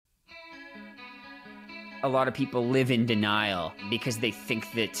a lot of people live in denial because they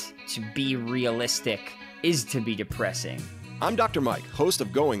think that to be realistic is to be depressing. I'm Dr. Mike, host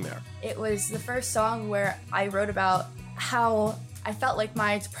of Going There. It was the first song where I wrote about how I felt like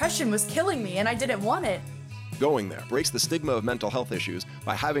my depression was killing me and I didn't want it. Going There breaks the stigma of mental health issues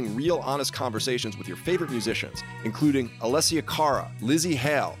by having real, honest conversations with your favorite musicians, including Alessia Cara, Lizzie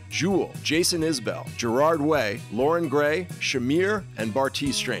Hale, Jewel, Jason Isbell, Gerard Way, Lauren Gray, Shamir, and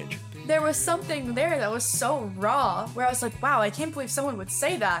Bartees Strange. There was something there that was so raw, where I was like, wow, I can't believe someone would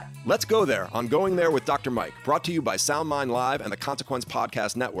say that. Let's go there on Going There with Dr. Mike, brought to you by SoundMind Live and the Consequence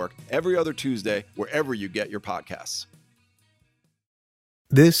Podcast Network every other Tuesday, wherever you get your podcasts.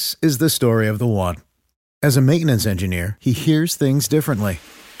 This is the story of the one. As a maintenance engineer, he hears things differently.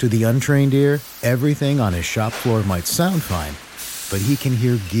 To the untrained ear, everything on his shop floor might sound fine, but he can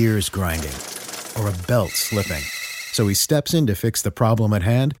hear gears grinding or a belt slipping. So he steps in to fix the problem at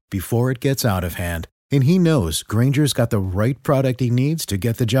hand before it gets out of hand. And he knows Grainger's got the right product he needs to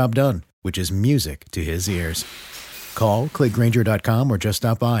get the job done, which is music to his ears. Call, click Grainger.com, or just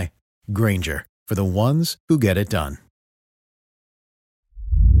stop by. Grainger, for the ones who get it done.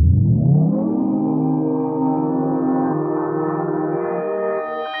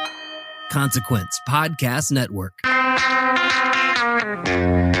 Consequence Podcast Network.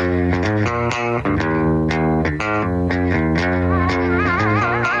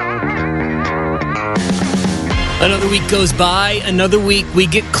 Another week goes by, another week we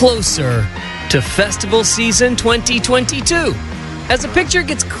get closer to festival season 2022. As the picture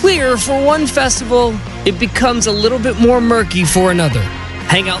gets clear for one festival, it becomes a little bit more murky for another.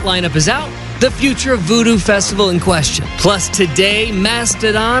 Hangout lineup is out, the future of Voodoo Festival in question. Plus today,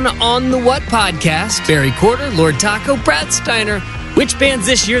 Mastodon on the What Podcast, Barry Corder, Lord Taco, Brad Steiner. Which bands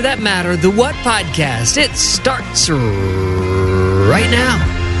this year that matter? The What Podcast. It starts right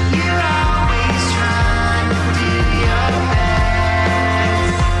now.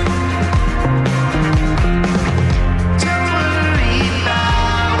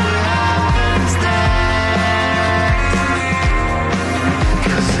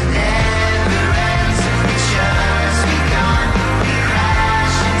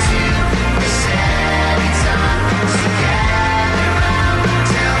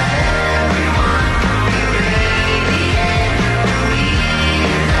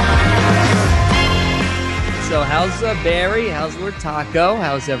 How's Barry? How's Lord Taco?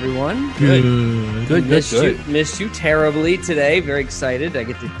 How's everyone? Good. Missed you terribly today. Very excited. I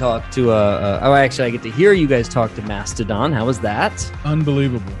get to talk to I get to hear you guys talk to Mastodon. How was that?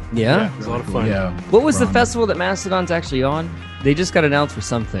 Unbelievable. Yeah? It was a lot of fun. Yeah. What was the festival that Mastodon's actually on? They just got announced for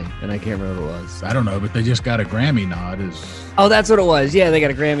something, and I can't remember what it was. I don't know, but they just got a Grammy nod. Oh, that's what it was. Yeah, they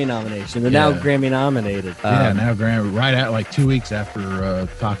got a Grammy nomination. They're now Grammy nominated. Now Grammy. Right at like 2 weeks after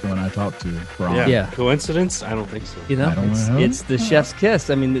Taco and I talked to Brann. Yeah. Coincidence? I don't think so. You know, it's the chef's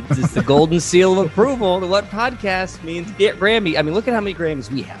kiss. I mean, it's the golden seal of approval. The What Podcast means get Grammy. I mean, look at how many Grammys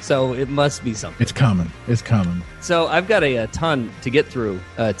we have. So it must be something. It's coming. So I've got a ton to get through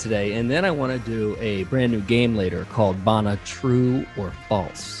today, and then I want to do a brand new game later called Bana True or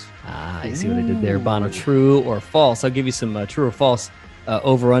False. I see what I did there. Bana True or False. I'll give you some true or false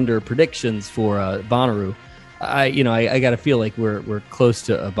over/under predictions for Bonnaroo. I got to feel like we're close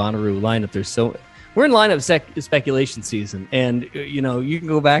to a Bonnaroo lineup. We're in lineup speculation season, and you can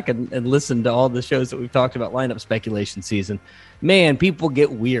go back and listen to all the shows that we've talked about lineup speculation season. Man, people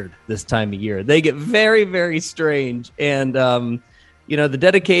get weird this time of year. They get very, very strange, and the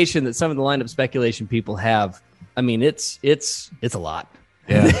dedication that some of the lineup speculation people have. I mean, it's a lot.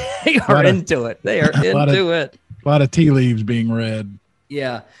 Yeah, they are into it. They are into it. A lot of tea leaves being read.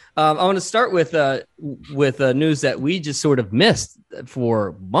 Yeah, I want to start with news that we just sort of missed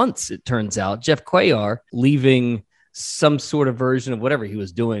for months. It turns out Jeff Cuellar leaving some sort of version of whatever he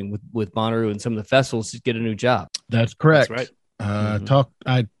was doing with Bonnaroo and some of the festivals to get a new job. That's correct. That's right.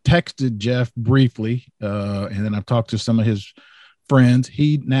 I texted Jeff briefly, and then I've talked to some of his friends.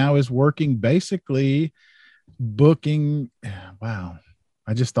 He now is working basically booking. Wow.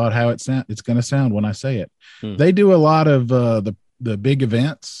 I just thought how it's going to sound when I say it. They do a lot of the big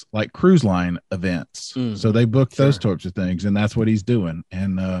events, like cruise line events. So they book those types of things, and that's what he's doing.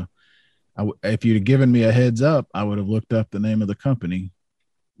 And if you'd given me a heads up, I would have looked up the name of the company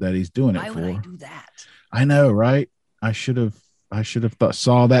that he's doing it for. Why would I do that? I know, right? I should have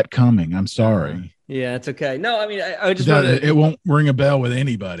saw that coming. I'm sorry. Yeah, it's okay. No, I mean, I just it won't ring a bell with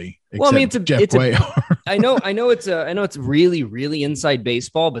anybody. Well, I mean, Jeff Cuellar. I know it's really, really inside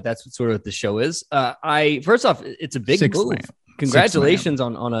baseball, but that's what the show is. First off, it's a big move. Man. Congratulations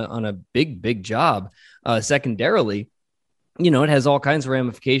on a big job. Secondarily, it has all kinds of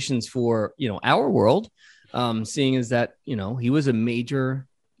ramifications for our world. seeing as that, he was a major,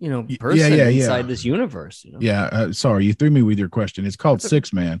 person inside this universe. Sorry, you threw me with your question. It's called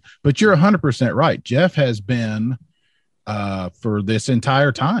Six Man, but you're 100% right. Jeff has been for this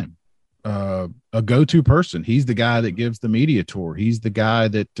entire time a go-to person. He's the guy that gives the media tour. He's the guy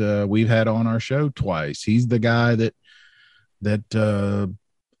that we've had on our show twice. He's the guy that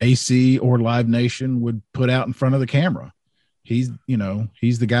AC or Live Nation would put out in front of the camera. He's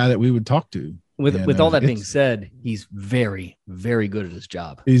the guy that we would talk to. With all that being said, he's very, very good at his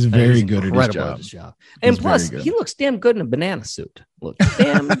job. He's very good at his job. And plus, he looks damn good in a banana suit. Looks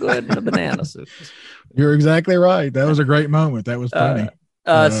damn good in a banana suit. You're exactly right. That was a great moment. That was funny.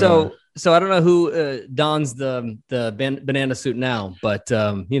 So I don't know who dons the banana suit now, but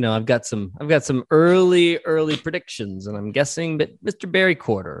I've got some early predictions, and I'm guessing that Mr. Barry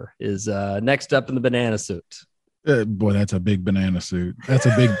Quarter is next up in the banana suit. Boy, that's a big banana suit. That's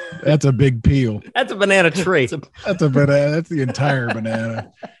a big peel. That's a banana tree. That's a banana. That's the entire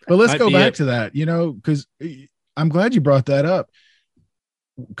banana. But let's go back to that, because I'm glad you brought that up,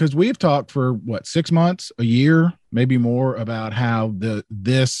 because we've talked for 6 months, a year, maybe more, about how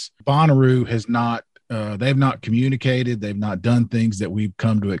this Bonnaroo has not, they've not communicated. They've not done things that we've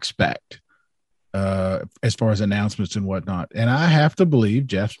come to expect as far as announcements and whatnot. And I have to believe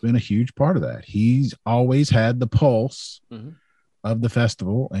Jeff's been a huge part of that. He's always had the pulse of the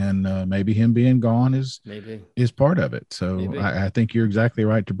festival, and maybe him being gone is part of it. So I think you're exactly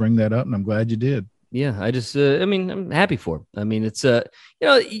right to bring that up, and I'm glad you did. Yeah, I just, I'm happy for him. I mean, it's,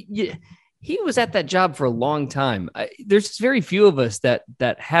 he was at that job for a long time. There's just very few of us that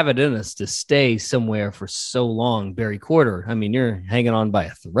have it in us to stay somewhere for so long. Barry Quarter, I mean, you're hanging on by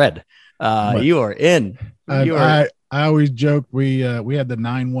a thread. You are in. I always joke we had the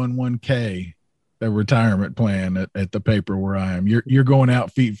 911K, the retirement plan at the paper where I am. You're going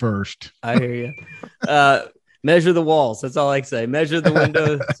out feet first. I hear you. Measure the walls. That's all I can say. Measure the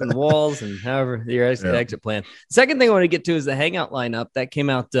windows and walls, and however your exit plan. Second thing I want to get to is the Hangout lineup that came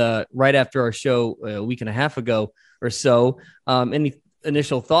out right after our show a week and a half ago or so. Any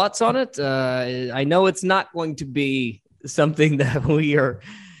initial thoughts on it? I know it's not going to be something that we are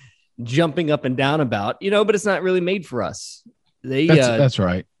jumping up and down about, but it's not really made for us. That's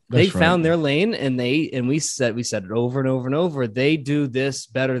right. They found their lane, and we said it over and over and over. They do this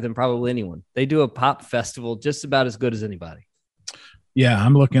better than probably anyone. They do a pop festival just about as good as anybody. Yeah,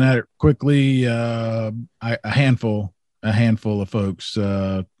 I'm looking at it quickly. A handful of folks: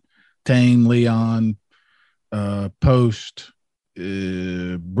 Tane, Leon, Post,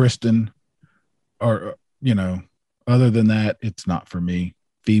 Briston. Or other than that, it's not for me.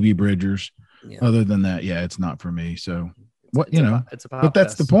 Phoebe Bridgers. Yeah. Other than that, it's not for me. So. It's a pop but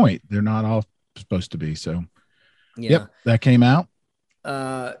that's fest. The point. They're not all supposed to be. So, Yep, that came out.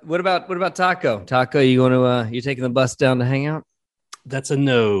 What about Taco? Taco, you going to? You taking the bus down to hang out? That's a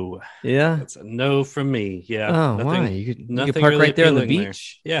no. Yeah, that's a no from me. Yeah. Oh, why? You could park really right there on the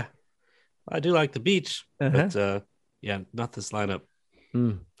beach. There. Yeah, I do like the beach, but not this lineup.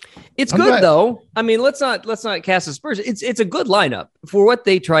 It's good though. I mean, let's not cast aspersions. It's a good lineup for what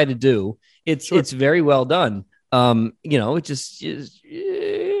they try to do. It's very well done. It just it's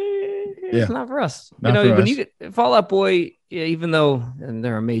not for us. When you get Fall Out Boy, even though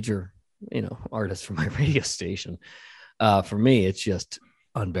they're a major, artist for my radio station, for me it's just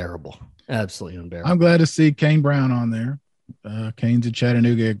unbearable, absolutely unbearable. I'm glad to see Kane Brown on there. Kane's a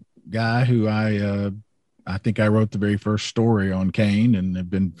Chattanooga guy who I think I wrote the very first story on Kane and have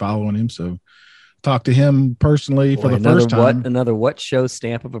been following him. So. Talk to him personally for the first time. Another show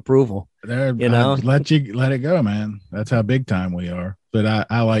stamp of approval. Let it go, man. That's how big time we are. But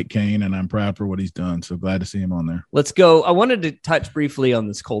I like Kane, and I'm proud for what he's done. So glad to see him on there. Let's go. I wanted to touch briefly on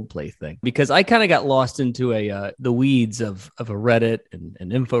this Coldplay thing because I kind of got lost into the weeds of a Reddit and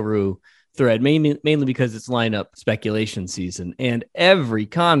InfoRoo thread, mainly because it's lineup speculation season, and every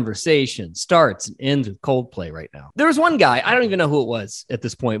conversation starts and ends with Coldplay right now. There was one guy, I don't even know who it was at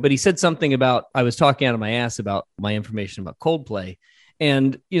this point, but he said something about, I was talking out of my ass about my information about Coldplay.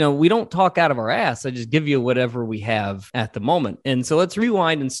 And, we don't talk out of our ass. I just give you whatever we have at the moment. And so let's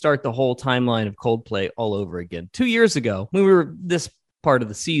rewind and start the whole timeline of Coldplay all over again. 2 years ago, when we were this part of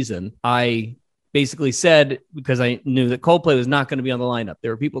the season, I basically said, because I knew that Coldplay was not going to be on the lineup. There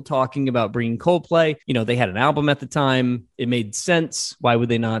were people talking about bringing Coldplay. They had an album at the time. It made sense. Why would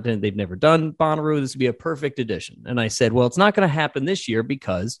they not? And they've never done Bonnaroo. This would be a perfect addition. And I said, well, it's not going to happen this year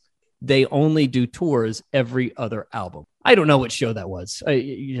because they only do tours every other album. I don't know what show that was.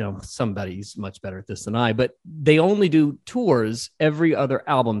 Somebody's much better at this than I, but they only do tours every other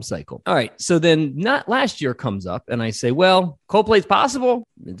album cycle. All right. So then not last year comes up and I say, well, Coldplay's possible.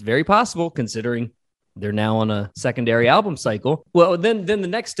 It's very possible considering They're now on a secondary album cycle. Well, then the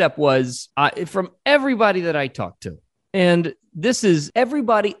next step was from everybody that I talked to, and this is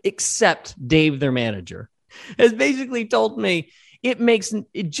everybody except Dave, their manager, has basically told me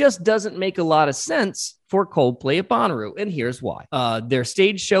it just doesn't make a lot of sense for Coldplay at Bonnaroo. And here's why. Their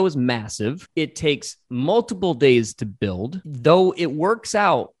stage show is massive. It takes multiple days to build, though it works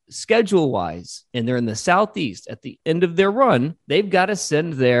out schedule-wise, and they're in the Southeast at the end of their run. They've got to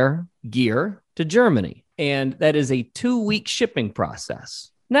send their gear to Germany, and that is a 2-week shipping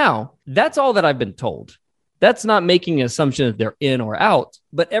process. Now, that's all that I've been told. That's not making an assumption that they're in or out,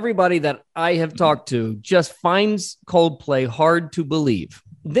 but everybody that I have talked to just finds Coldplay hard to believe.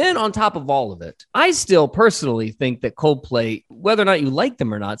 Then on top of all of it, I still personally think that Coldplay, whether or not you like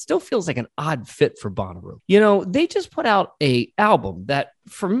them or not, still feels like an odd fit for Bonnaroo. You know, they just put out a album that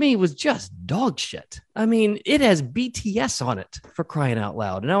for me was just dog shit. I mean, it has BTS on it, for crying out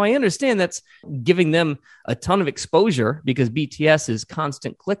loud. Now I understand that's giving them a ton of exposure because BTS is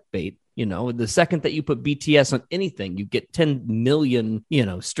constant clickbait. You know, the second that you put BTS on anything, you get 10 million,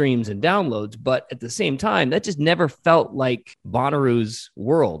 streams and downloads. But at the same time, that just never felt like Bonnaroo's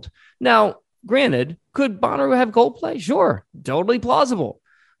world. Now, granted, could Bonnaroo have Coldplay? Sure, totally plausible.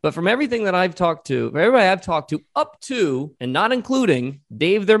 But from everything that I've talked to, everybody I've talked to, up to and not including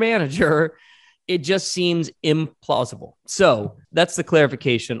Dave, their manager, it just seems implausible. So that's the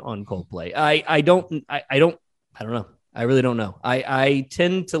clarification on Coldplay. I don't know. I really don't know. I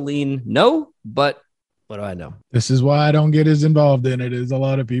tend to lean no, but what do I know? This is why I don't get as involved in it as a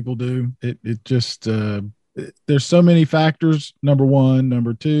lot of people do. It just, there's so many factors. Number one.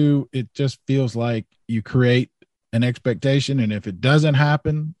 Number two, it just feels like you create an expectation. And if it doesn't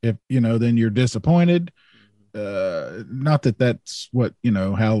happen, then you're disappointed. Not that that's what,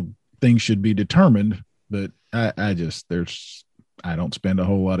 how things should be determined, but I don't spend a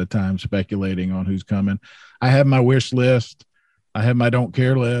whole lot of time speculating on who's coming. I have my wish list. I have my don't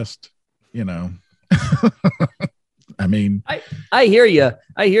care list, I mean, I hear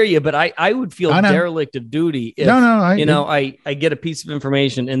you, but I would feel derelict of duty if, I get a piece of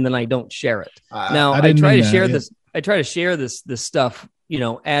information and then I don't share it. I try to share this stuff,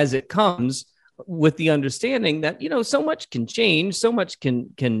 as it comes, with the understanding that, so much can change, so much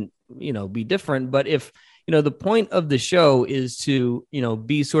can be different. But if, the point of the show is to,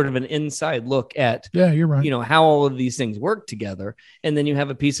 be sort of an inside look at, you're right. How all of these things work together. And then you have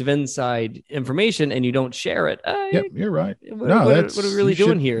a piece of inside information and you don't share it. You're right. What are we really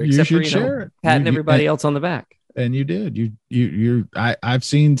doing here? Except for, share it. Patting everybody else on the back. And you did. I've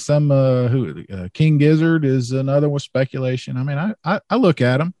seen some King Gizzard is another with speculation. I mean, I look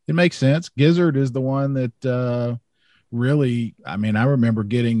at them. It makes sense. Gizzard is the one that really, I mean, I remember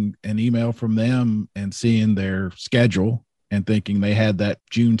getting an email from them and seeing their schedule and thinking they had that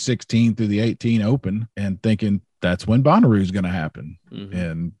June 16th through the 18th open and thinking that's when Bonnaroo is going to happen.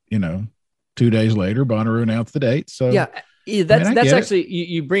 Mm-hmm. And, 2 days later, Bonnaroo announced the date. So that's actually,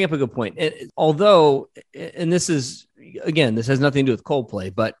 you bring up a good point. Although, and this is, again, this has nothing to do with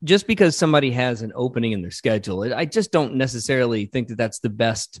Coldplay, but just because somebody has an opening in their schedule, I just don't necessarily think that that's the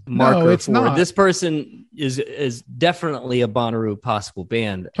best marker for this person is definitely a Bonnaroo possible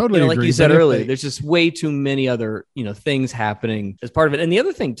band. Totally like agree, you said earlier, there's just way too many other, things happening as part of it. And the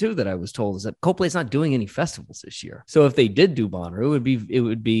other thing too, that I was told is that Coldplay's not doing any festivals this year. So if they did do Bonnaroo, it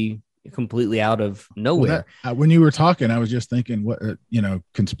would be completely out of nowhere. Well, when you were talking, I was just thinking, what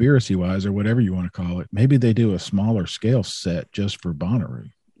conspiracy wise or whatever you want to call it, maybe they do a smaller scale set just for Bonnaroo.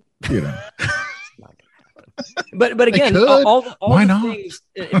 But again, all why the not? Things,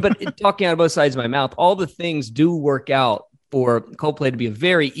 but talking out of both sides of my mouth, all the things do work out for Coldplay to be a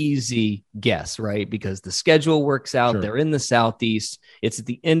very easy guess, right? Because the schedule works out. Sure. They're in the Southeast. It's at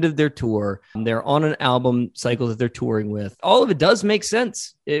the end of their tour. They're on an album cycle that they're touring with. All of it does make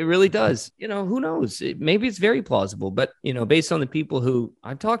sense. It really does. Who knows? Maybe it's very plausible, but, based on the people who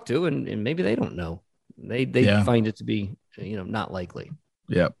I've talked to, and maybe they don't know, they find it to be, not likely.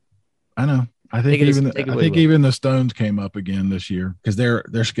 Yep. I know. I think even the Stones came up again this year because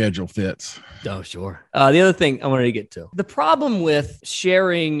their schedule fits. Oh, sure. The other thing I wanted to get to, the problem with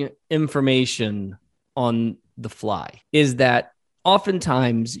sharing information on the fly is that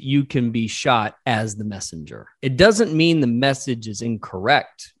oftentimes you can be shot as the messenger. It doesn't mean the message is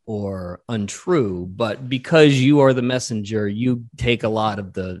incorrect or untrue, but because you are the messenger, you take a lot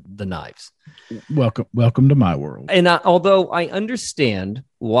of the knives. Welcome to my world. And although I understand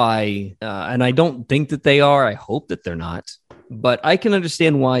why, and I don't think that they are, I hope that they're not, but I can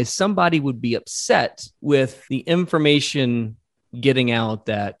understand why somebody would be upset with the information getting out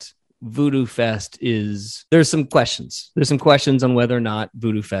that Voodoo Fest there's some questions. There's some questions on whether or not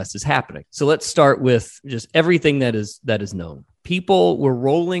Voodoo Fest is happening. So let's start with just everything that is known. People were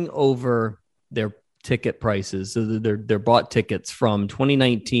rolling over their ticket prices. So they're bought tickets from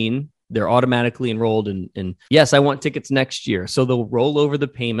 2019. They're automatically enrolled in yes, I want tickets next year. So they'll roll over the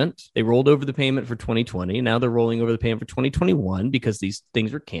payment. They rolled over the payment for 2020. Now they're rolling over the payment for 2021 because these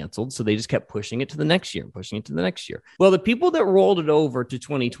things were canceled. So they just kept pushing it to the next year, pushing it to the next year. Well, the people that rolled it over to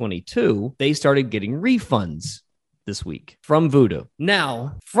 2022, they started getting refunds this week from Voodoo.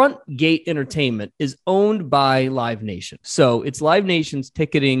 Now, Front Gate Entertainment is owned by Live Nation. So it's Live Nation's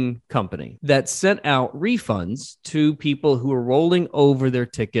ticketing company that sent out refunds to people who are rolling over their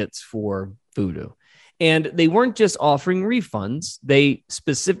tickets for Voodoo. And they weren't just offering refunds. They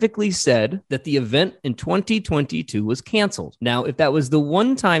specifically said that the event in 2022 was canceled. Now, if that was the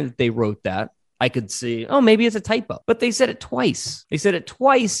one time that they wrote that, I could see, oh, maybe it's a typo. But they said it twice. They said it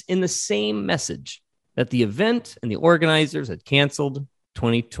twice in the same message, that the event and the organizers had canceled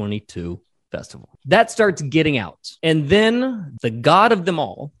 2022 festival. That starts getting out. And then the god of them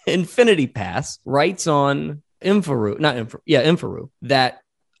all, Infinity Pass, writes on Inforu, that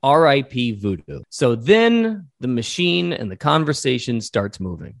RIP Voodoo. So then the machine and the conversation starts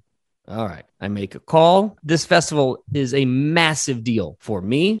moving. All right, I make a call. This festival is a massive deal for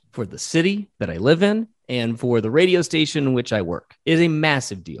me, for the city that I live in, and for the radio station in which I work. It is a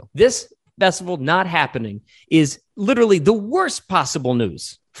massive deal. This festival not happening is literally the worst possible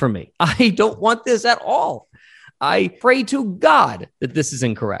news for me. I don't want this at all. I pray to God that this is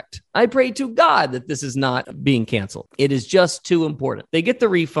incorrect. I pray to God that this is not being canceled. It is just too important. They get the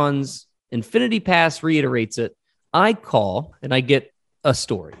refunds. Infinity Pass reiterates it. I call and I get a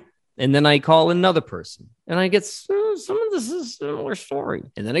story. And then I call another person and I get some of this is a similar story.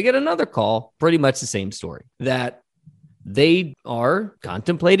 And then I get another call, pretty much the same story, that they are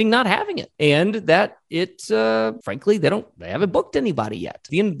contemplating not having it, and that it, frankly, they haven't booked anybody yet. At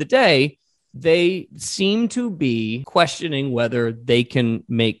the end of the day, they seem to be questioning whether they can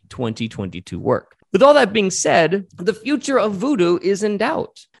make 2022 work. With all that being said, the future of Voodoo is in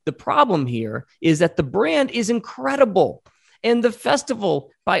doubt. The problem here is that the brand is incredible, and the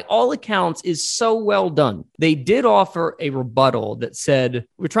festival, by all accounts, is so well done. They did offer a rebuttal that said,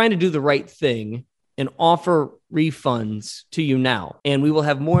 we're trying to do the right thing and offer refunds to you now. And we will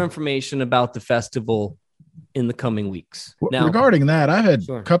have more information about the festival in the coming weeks. Now, regarding that, I've had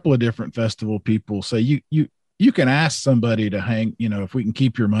a couple of different festival people say you can ask somebody to hang, if we can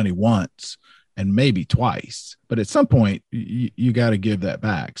keep your money once and maybe twice, but at some point you got to give that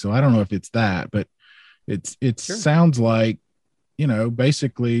back. So I don't know if it's that, but it sounds like,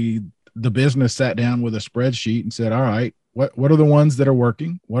 basically the business sat down with a spreadsheet and said, all right, what are the ones that are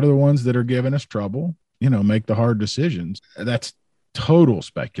working? What are the ones that are giving us trouble? Make the hard decisions. That's total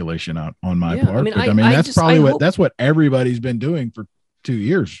speculation on my part. That's what everybody's been doing for 2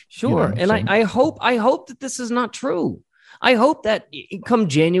 years. Sure. I hope that this is not true. I hope that come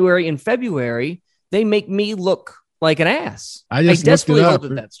January and February, they make me look like an ass. I desperately hope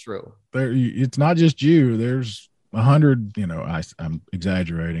that that's true. It's not just you. There's 100, I'm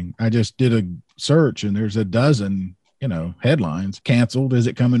exaggerating. I just did a search and there's a dozen, headlines. Canceled. Is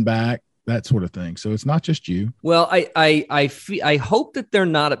it coming back? That sort of thing. So it's not just you. Well, I hope that they're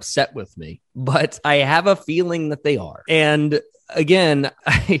not upset with me, but I have a feeling that they are. And again,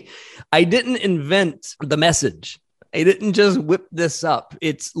 I didn't invent the message. I didn't just whip this up.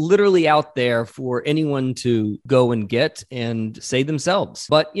 It's literally out there for anyone to go and get and say themselves.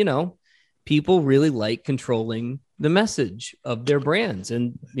 But, people really like controlling the message of their brands,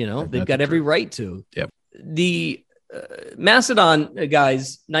 and, they've got every right to. Yep. The Mastodon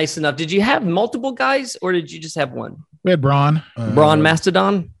guys, nice enough. Did you have multiple guys or did you just have one? We had Brann. Brann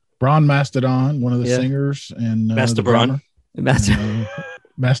Mastodon? Brann Mastodon, one of the singers, and Master Brann.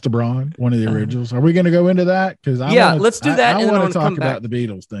 Master Brann, one of the originals. Are we going to go into that? Because let's do that. I want to talk about the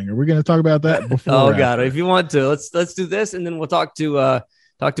Beatles thing. Are we going to talk about that before? Oh God, if you want to, let's do this, and then we'll talk to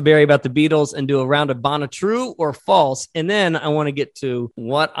Barry about the Beatles and do a round of Bona True or False, and then I want to get to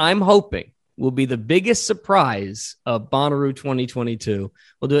what I'm hoping will be the biggest surprise of Bonnaroo 2022.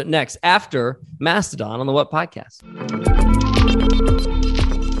 We'll do it next after Mastodon on the What Podcast.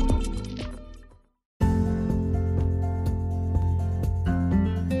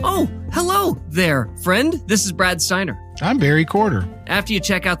 Oh, hello there, friend. This is Brad Steiner. I'm Barry Corder. After you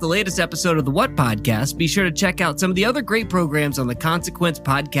check out the latest episode of the What Podcast, be sure to check out some of the other great programs on the Consequence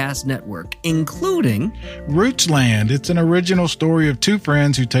Podcast Network, including Rootsland. It's an original story of two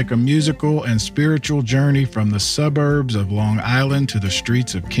friends who take a musical and spiritual journey from the suburbs of Long Island to the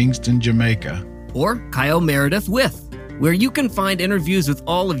streets of Kingston, Jamaica. Or Kyle Meredith with where you can find interviews with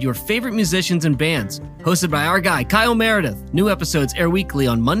all of your favorite musicians and bands. Hosted by our guy, Kyle Meredith. New episodes air weekly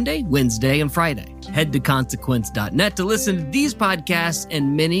on Monday, Wednesday, and Friday. Head to consequence.net to listen to these podcasts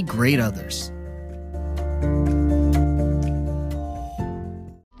and many great others.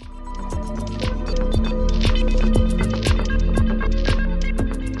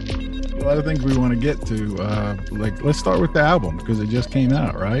 A lot of things we want to get to. Let's start with the album because it just came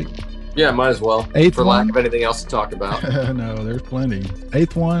out, right? Yeah, might as well. Eighth for one? lack of anything else to talk about. No, there's plenty.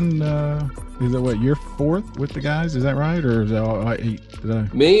 Eighth one, is it what, your fourth with the guys? Is that right? Or is that all eight?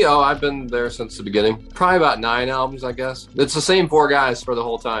 Me? Oh, I've been there since the beginning. Probably about 9 albums, I guess. It's the same 4 guys for the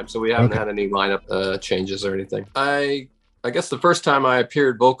whole time, so we haven't had any lineup changes or anything. I guess the first time I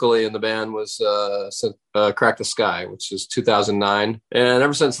appeared vocally in the band was Crack the Sky, which is 2009. And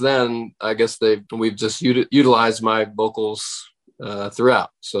ever since then, I guess we've just utilized my vocals throughout.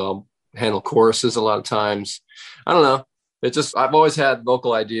 So I'll handle choruses a lot of times. I don't know. I've always had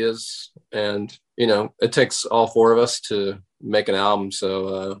vocal ideas, and, it takes all 4 of us to make an album.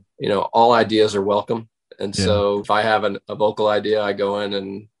 So, all ideas are welcome. And so if I have a vocal idea, I go in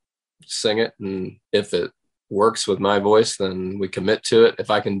and sing it. And if it works with my voice, then we commit to it.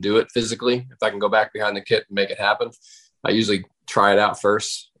 If I can do it physically, if I can go back behind the kit and make it happen, I usually try it out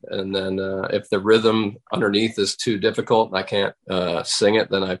first. And then if the rhythm underneath is too difficult and I can't sing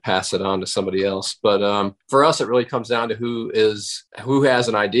it, then I pass it on to somebody else. But for us, it really comes down to who has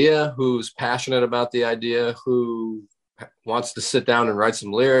an idea, who's passionate about the idea, who wants to sit down and write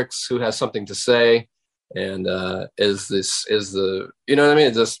some lyrics, who has something to say. And you know what I mean?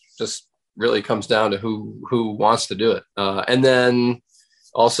 It just really comes down to who wants to do it. And then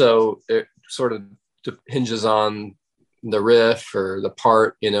also it sort of hinges on the riff or the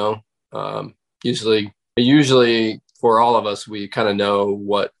part, usually for all of us, we kind of know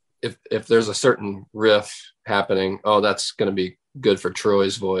what, if there's a certain riff happening, that's going to be good for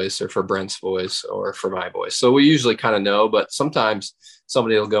Troy's voice or for Brent's voice or for my voice. So we usually kind of know, but sometimes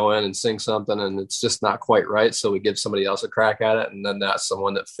somebody will go in and sing something and it's just not quite right. So we give somebody else a crack at it. And then that's the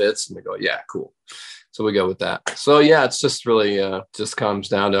one that fits and we go, yeah, cool. So we go with that. So yeah, it's just really just comes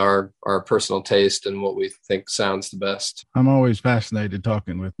down to our personal taste and what we think sounds the best. I'm always fascinated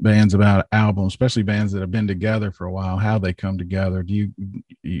talking with bands about albums, especially bands that have been together for a while, how they come together. Do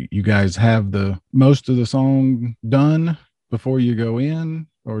you guys have the most of the song done before you go in,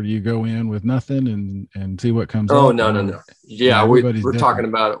 or do you go in with nothing and see what comes up? No. Yeah, we're talking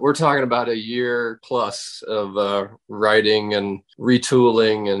about it. We're talking about a year plus of writing and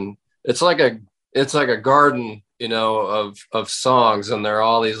retooling, and it's like a garden, of songs, and there are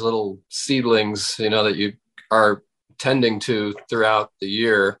all these little seedlings, that you are tending to throughout the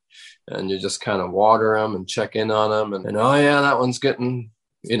year, and you just kind of water them and check in on them, and oh yeah, that one's getting,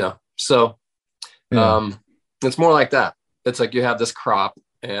 so it's more like that. It's like you have this crop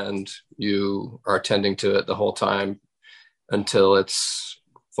and you are tending to it the whole time until it's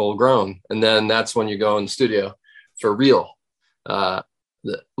full grown, and then that's when you go in the studio for real.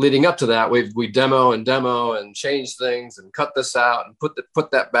 Leading up to that, we demo and change things and cut this out and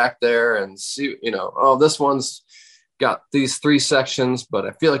put that back there and see, this one's got these 3 sections, but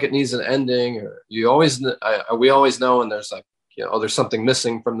I feel like it needs an ending. Or we always know when there's like, there's something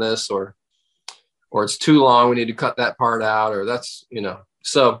missing from this, or it's too long, we need to cut that part out, or that's,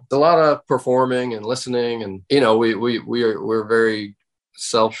 so a lot of performing and listening, and we're very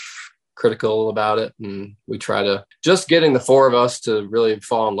self-critical about it, and we try to just getting the 4 of us to really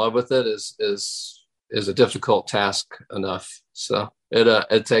fall in love with it is a difficult task enough. So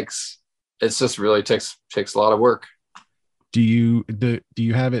it takes a lot of work. Do you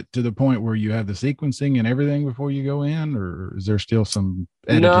have it to the point where you have the sequencing and everything before you go in, or is there still some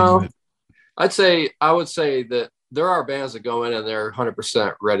editing? No, I would say that there are bands that go in and they're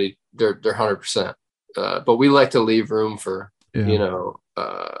 100% ready. They're 100%. But we like to leave room for,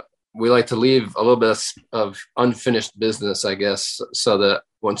 we like to leave a little bit of unfinished business, I guess, so that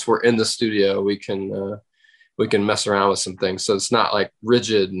once we're in the studio, we can mess around with some things. So it's not like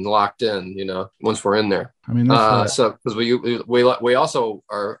rigid and locked in, once we're in there. I mean, so because we also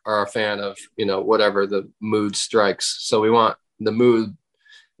are a fan of, whatever the mood strikes. So we want the mood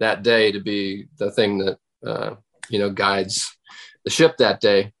that day to be the thing that, guides the ship that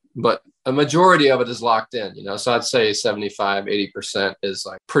day. But a majority of it is locked in, so I'd say 75-80% is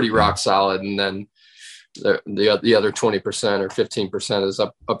like pretty rock solid, and then the other 20% or 15% is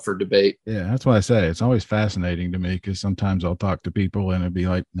up for debate. Yeah, that's why I say it's always fascinating to me, because sometimes I'll talk to people and it'd be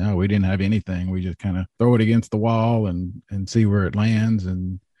like, no, we didn't have anything, we just kind of throw it against the wall and see where it lands.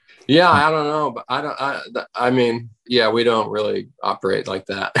 And Yeah, I don't know, but I mean, yeah, we don't really operate like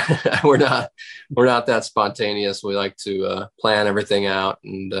that. we're not that spontaneous. We like to plan everything out,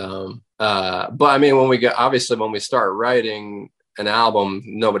 and but I mean, when we start writing an album,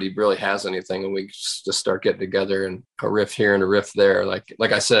 nobody really has anything, and we just start getting together and a riff here and a riff there. Like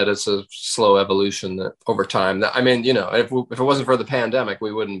I said, it's a slow evolution that over time. That, I mean, if it wasn't for the pandemic,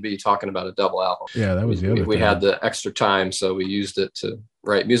 we wouldn't be talking about a double album. Yeah, that was the other we thing. had the extra time, so we used it to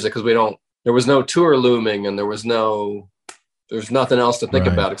write music because there was no tour looming, and there's nothing else to think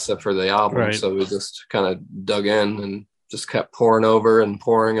about except for the album. Right. So we just kind of dug in and just kept pouring over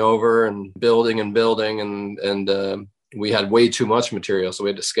and building and we had way too much material, so we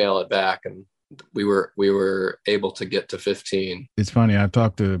had to scale it back, and we were able to get to 15. It's funny. I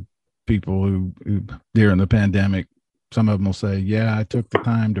talked to people who during the pandemic, some of them will say, yeah, I took the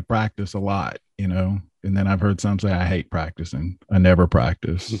time to practice a lot, and then I've heard some say, I hate practicing. I never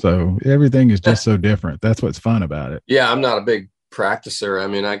practice. So everything is just so different. That's what's fun about it. Yeah, I'm not a big practicer. I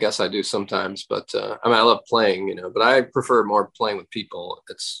mean, I guess I do sometimes, but I love playing, but I prefer more playing with people.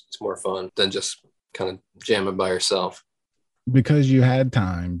 It's more fun than just kind of jamming by yourself. Because you had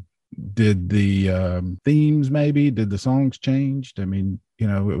time, did the themes did the songs change? I mean,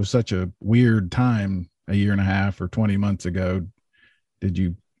 it was such a weird time a year and a half or 20 months ago. Did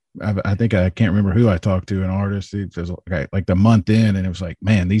you, I think I can't remember who I talked to, an artist, it was like the month in, and it was like,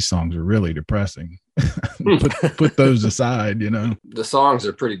 man, these songs are really depressing. put those aside, The songs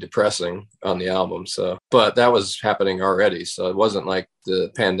are pretty depressing on the album, but that was happening already, so it wasn't like the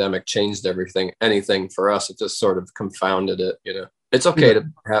pandemic changed anything for us. It just sort of confounded it. It's okay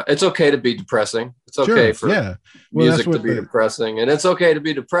to be depressing. It's okay for music to be depressing, and it's okay to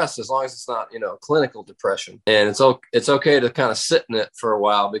be depressed as long as it's not clinical depression. And it's okay to kind of sit in it for a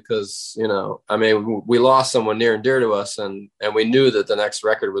while because we lost someone near and dear to us, and we knew that the next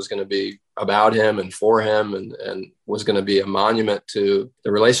record was going to be about him and for him, and was going to be a monument to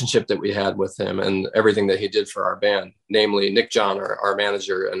the relationship that we had with him and everything that he did for our band, namely Nick John, our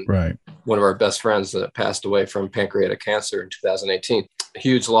manager, and one of our best friends that passed away from pancreatic cancer in 2018.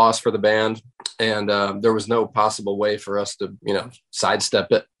 Huge loss for the band, and there was no possible way for us to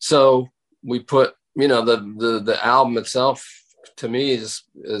sidestep it. So we put the album itself, to me, is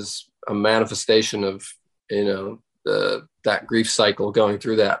a manifestation of that grief cycle, going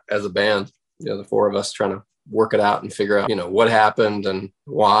through that as a band, the four of us trying to work it out and figure out what happened and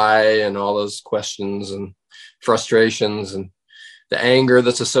why, and all those questions and frustrations and the anger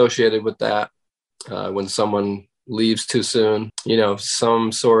that's associated with that when someone leaves too soon,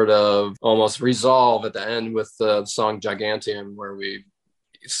 some sort of almost resolve at the end with the song Gigantium, where we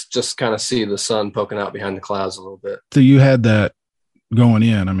just kind of see the sun poking out behind the clouds a little bit. So you had that going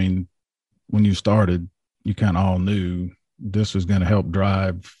in. I mean, when you started, you kind of all knew this was going to help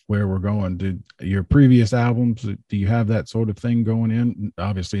drive where we're going. Did your previous albums, do you have that sort of thing going in?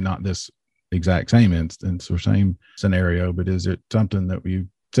 Obviously not this exact same instance or same scenario, but is it something that you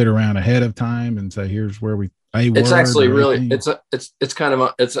sit around ahead of time and say, here's where it's actually really, it's kind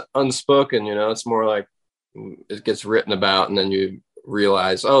of, it's unspoken, it's more like it gets written about, and then you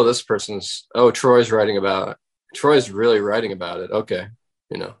realize, Troy's writing about it. Troy's really writing about it. Okay.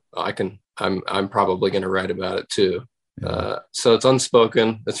 I'm probably going to write about it too. So it's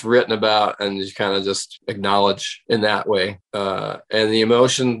unspoken, it's written about, and you kind of just acknowledge in that way. And the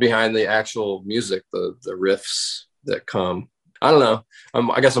emotion behind the actual music, the riffs that come, I don't know.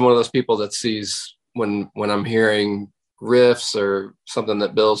 I guess I'm one of those people that sees when I'm hearing riffs or something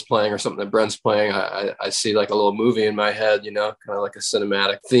that Bill's playing or something that Brent's playing, I see like a little movie in my head, kind of like a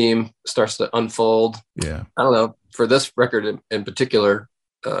cinematic theme starts to unfold. Yeah. I don't know. For this record in particular,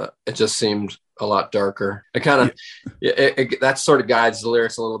 it just seemed a lot darker. It kind of that sort of guides the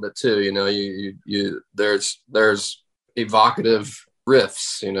lyrics a little bit too. You there's evocative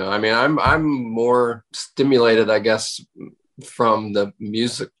riffs. I mean, I'm more stimulated, I guess, from the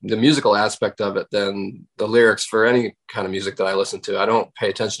musical aspect of it than the lyrics for any kind of music that I listen to. I don't pay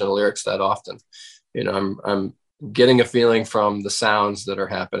attention to the lyrics that often. I'm getting a feeling from the sounds that are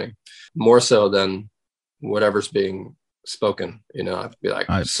happening more so than whatever's being spoken. I'd be like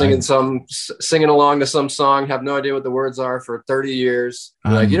singing along to some song, have no idea what the words are for 30 years.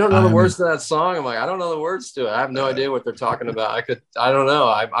 You don't know the words to that song? I'm like, I don't know the words to it. I have no idea what they're talking about. I don't know.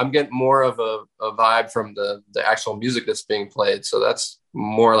 I'm getting more of a vibe from the actual music that's being played. So that's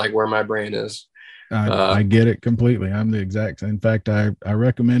more like where my brain is. I get it completely. I'm the exact same. In fact, I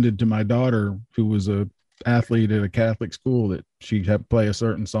recommended to my daughter, who was a athlete at a Catholic school, that she had play a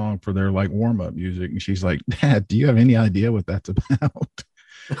certain song for their like warm-up music, and she's like, Dad, do you have any idea what that's about?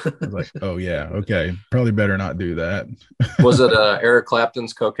 I was like, oh yeah, okay, probably better not do that. Was it Eric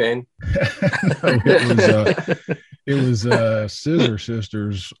Clapton's Cocaine? No, it was Scissor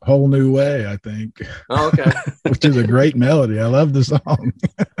Sisters' Whole New Way, I think. Oh, okay. Which is a great melody. I love the song.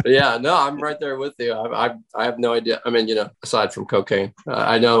 Yeah, no, I'm right there with you. I have no idea. I mean, aside from cocaine,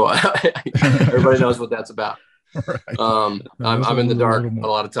 I know everybody knows what that's about. Right. I'm in the dark a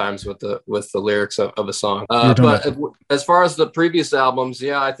lot of times with the lyrics of a song. But as far as the previous albums,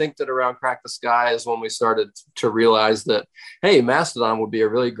 yeah, I think that around Crack the Sky is when we started to realize that, hey, Mastodon would be a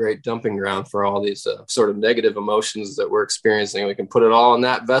really great dumping ground for all these sort of negative emotions that we're experiencing. We can put it all in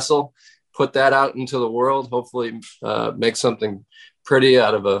that vessel, put that out into the world, hopefully make something pretty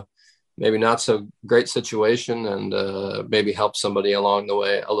out of a maybe not so great situation, and maybe help somebody along the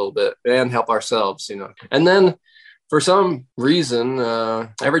way a little bit and help ourselves, And then for some reason,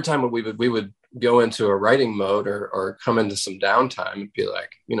 every time we would go into a writing mode or come into some downtime, it'd be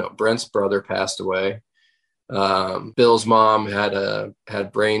like, Brent's brother passed away. Bill's mom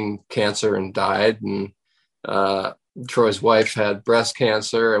had brain cancer and died. And Troy's wife had breast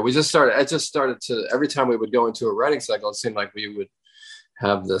cancer. And it just started to, every time we would go into a writing cycle, it seemed like we would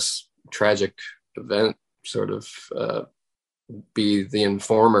have this tragic event sort of be the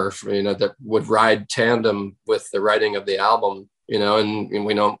informer that would ride tandem with the writing of the album, and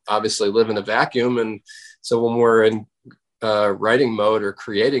we don't obviously live in a vacuum. And so when we're in writing mode or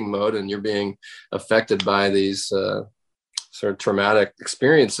creating mode and you're being affected by these sort of traumatic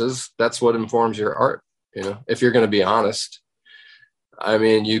experiences, that's what informs your art. If you're going to be honest, I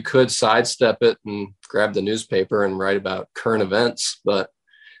mean, you could sidestep it and grab the newspaper and write about current events, but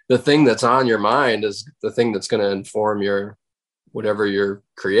the thing that's on your mind is the thing that's going to inform whatever you're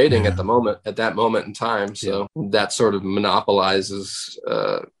creating at that moment in time. So that sort of monopolizes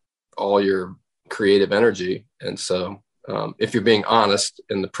all your creative energy. And so if you're being honest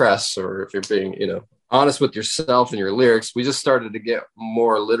in the press, or if you're being, honest with yourself and your lyrics, we just started to get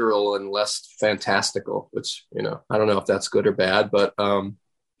more literal and less fantastical, which, I don't know if that's good or bad, but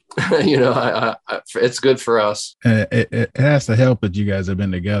it's good for us. It has to help that you guys have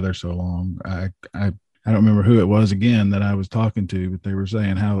been together so long. I don't remember who it was again that I was talking to, but they were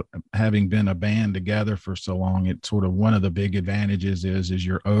saying how having been a band together for so long, it's sort of one of the big advantages is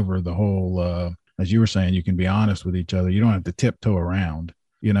you're over the whole, as you were saying, you can be honest with each other. You don't have to tiptoe around,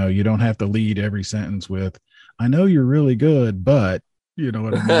 you don't have to lead every sentence with, I know you're really good, but you know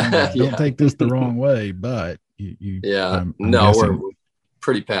what I mean? Don't take this the wrong way, but I'm we're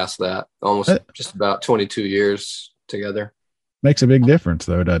pretty past that, almost just about 22 years together. Makes a big difference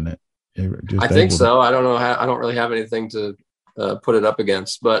though, doesn't it? I think so. I don't know I don't really have anything to put it up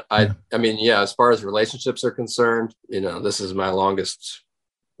against, but I mean, as far as relationships are concerned, this is my longest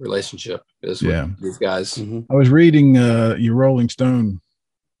relationship is with these guys. Mm-hmm. I was reading your Rolling Stone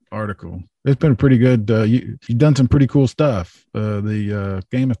article. It's been pretty good. You've done some pretty cool stuff. The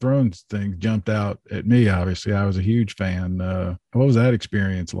Game of Thrones thing jumped out at me. Obviously, I was a huge fan. What was that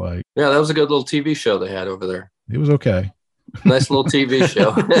experience like? Yeah, that was a good little TV show they had over there. It was okay. Nice little TV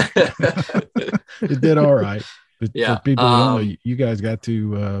show. It did all right. But for people who don't know, you guys got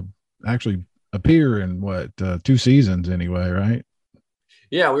to actually appear in 2 seasons anyway, right?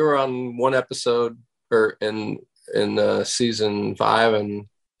 Yeah, we were on one episode or in season 5 and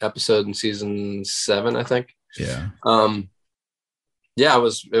episode in season 7, I think. Yeah.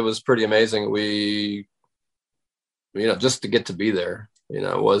 It was pretty amazing. We, just to get to be there, it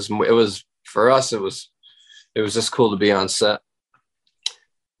was for us, it was just cool to be on set,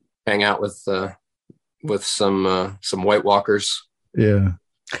 hang out with some White Walkers. Yeah.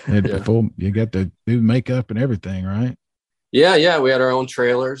 You got to do makeup and everything, right? Yeah. We had our own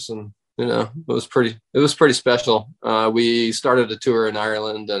trailers, and it was pretty special. We started a tour in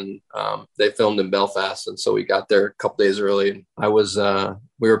Ireland, and they filmed in Belfast, and so we got there a couple days early. We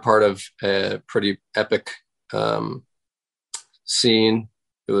were part of a pretty epic scene.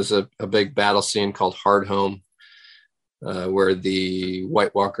 It was a big battle scene called Hard Home, where the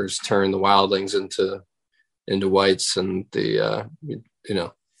White Walkers turn the wildlings into whites, and the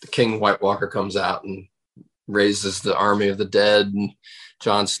King White Walker comes out and raises the army of the dead, and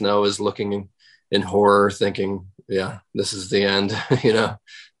Jon Snow is looking in horror, thinking, this is the end.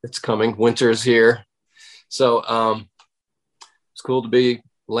 It's coming. Winter's here. So it's cool to be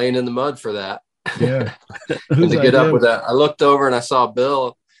laying in the mud for that. Yeah. And to get up with that. I looked over and I saw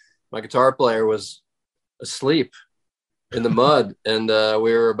Bill, my guitar player, was asleep in the mud, and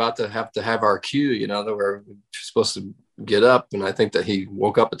we were about to have our cue, that we were supposed to get up, and I think that he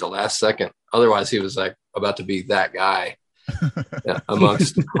woke up at the last second. Otherwise he was like about to be that guy. Yeah,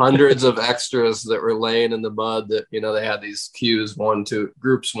 amongst hundreds of extras that were laying in the mud. That they had these queues,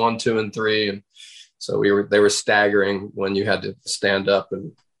 groups 1, 2, and 3, and so they were staggering when you had to stand up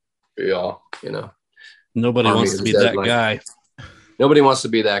and be all Nobody wants to be that guy. Nobody wants to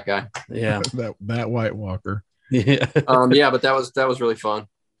be that guy. Yeah, that White Walker. Yeah. Yeah, but that was really fun.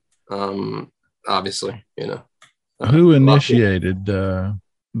 Obviously, who initiated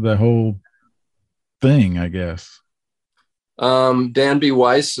the whole thing, I guess. Dan B.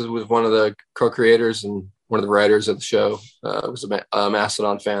 Weiss was one of the co-creators and one of the writers of the show. Was a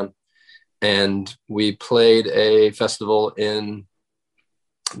Mastodon fan, and we played a festival in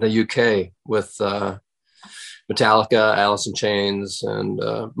the UK with Metallica, Alice in Chains, and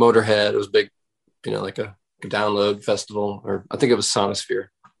Motorhead. It was big, like a download festival, or I think it was Sonosphere.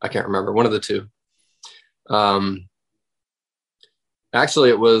 I can't remember, one of the two. Actually,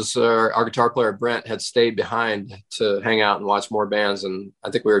 it was our guitar player, Brann, had stayed behind to hang out and watch more bands. And I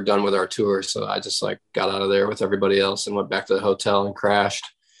think we were done with our tour. So I just got out of there with everybody else and went back to the hotel and crashed.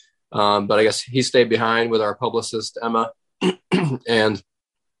 But I guess he stayed behind with our publicist, Emma. And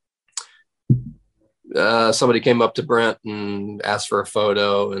somebody came up to Brent and asked for a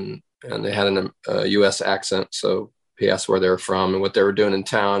photo, and they had a U.S. accent. So he asked where they were from and what they were doing in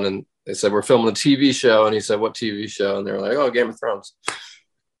town. And they said, we're filming a TV show. And he said, what TV show? And they were like, oh, Game of Thrones.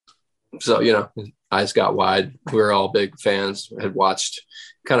 So, eyes got wide. We were all big fans, had watched,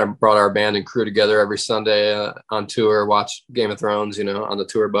 kind of brought our band and crew together every Sunday on tour, watched Game of Thrones, on the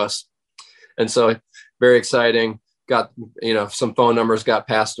tour bus. And so very exciting. Got, some phone numbers got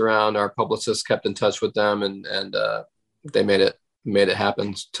passed around. Our publicist kept in touch with them, and they made it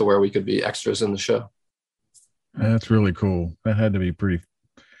happen to where we could be extras in the show. That's really cool. That had to be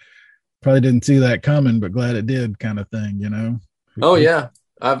probably didn't see that coming, but glad it did, kind of thing, Oh yeah.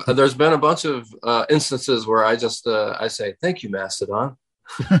 There's been a bunch of instances where I just I say, thank you, Mastodon,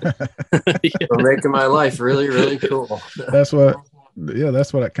 for making my life really, really cool. That's what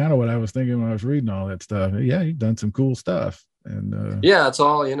I was thinking when I was reading all that stuff. Yeah, you've done some cool stuff. And yeah, it's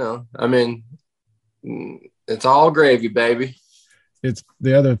all, I mean, it's all gravy, baby. It's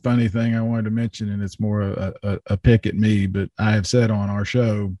the other funny thing I wanted to mention, and it's more a pick at me, but I have said on our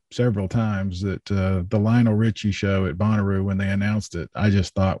show several times that the Lionel Richie show at Bonnaroo, when they announced it, I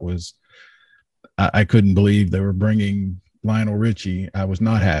just thought I couldn't believe they were bringing Lionel Richie. I was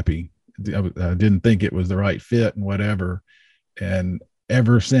not happy. I didn't think it was the right fit and whatever. And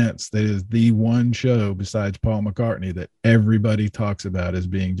ever since, that is the one show besides Paul McCartney that everybody talks about as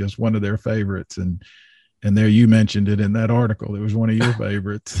being just one of their favorites. And there, you mentioned it in that article. It was one of your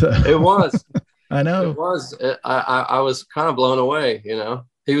favorites. It was. I know. It was. I was kind of blown away.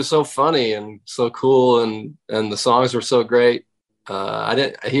 He was so funny and so cool, and the songs were so great. He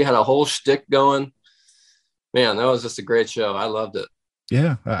had a whole shtick going. Man, that was just a great show. I loved it.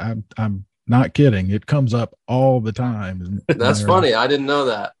 Yeah, I'm not kidding. It comes up all the time. That's funny. I didn't know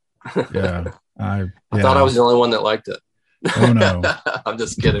that. Yeah, I thought I was the only one that liked it. Oh no, I'm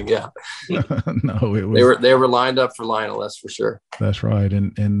just kidding. Yeah. No, it was. They were lined up for Lionel. That's for sure. That's right.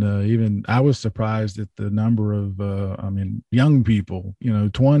 And even I was surprised at the number of young people,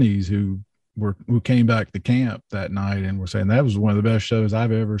 20s who came back to camp that night and were saying that was one of the best shows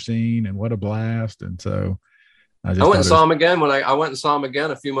I've ever seen, and what a blast. And so I went and saw him again when I went and saw him again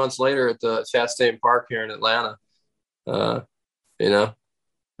a few months later at the Chastain Park here in Atlanta.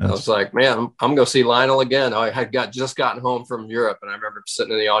 I was like, man, I'm going to go see Lionel again. I had just gotten home from Europe, and I remember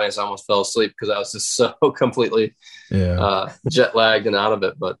sitting in the audience. I almost fell asleep because I was just so completely jet lagged and out of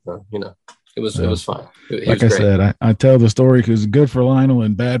it. But, it was fine. Like I said, I tell the story because it's good for Lionel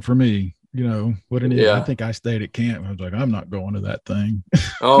and bad for me. What an idiot. I think I stayed at camp. I was like, I'm not going to that thing.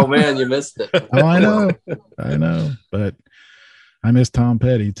 Oh, man, you missed it. Oh, I know. But I miss Tom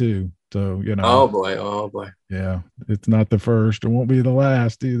Petty, too. So, Oh boy. Yeah. It's not the first. It won't be the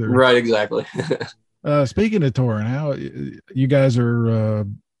last either. Right. Exactly. Speaking of touring, how you guys are,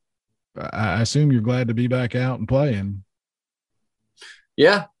 I assume you're glad to be back out and playing.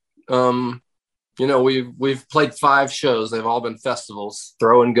 Yeah. We've played 5 shows. They've all been festivals,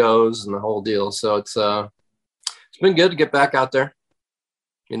 throw and goes and the whole deal. So it's been good to get back out there,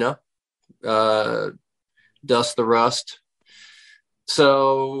 dust the rust.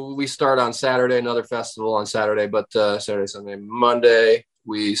 So we start on Saturday, another festival on Saturday, but Saturday, Sunday, Monday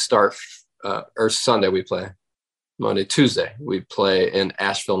we start, or Sunday we play. Monday, Tuesday we play in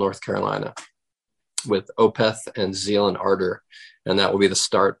Asheville, North Carolina with Opeth and Zeal and Ardor. And that will be the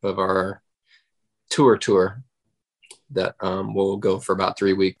start of our tour that will go for about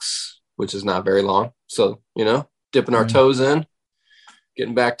 3 weeks, which is not very long. So, dipping our toes in,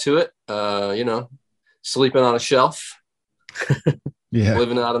 getting back to it, sleeping on a shelf. Yeah.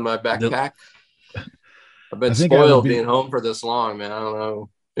 Living out of my backpack. I've been spoiled being home for this long, man. I don't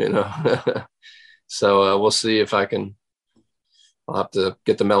know, so we'll see if I'll have to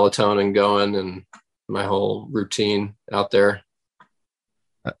get the melatonin going and my whole routine out there.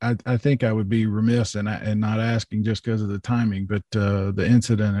 I think I would be remiss in not asking just because of the timing, but the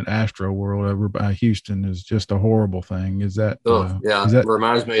incident at Astro World over by Houston is just a horrible thing. Is that? It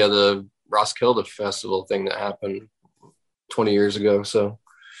reminds me of the Roskilde Festival thing that happened 20 years ago. So.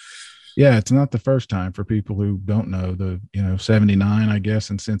 Yeah, it's not the first time. For people who don't know, 79, I guess,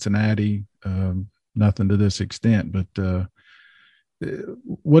 in Cincinnati, nothing to this extent, but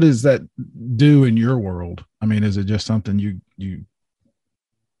what does that do in your world? I mean, is it just something you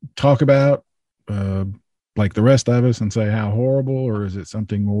talk about like the rest of us and say how horrible, or is it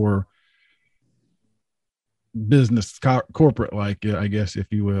something more business corporate, like, I guess, if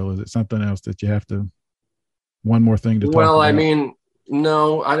you will? Is it something else that you have to, one more thing to talk about? I mean,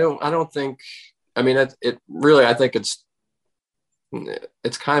 no, I don't think, I mean, it really, I think it's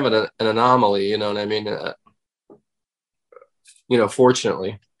kind of an anomaly, you know what I mean?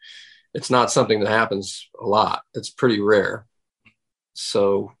 Fortunately, it's not something that happens a lot. It's pretty rare.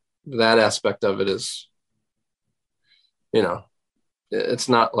 So that aspect of it is, it's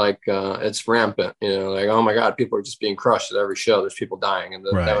not like it's rampant, like, oh my God, people are just being crushed at every show. There's people dying. And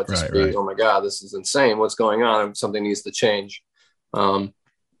that would just be, oh my God, this is insane. What's going on? Something needs to change.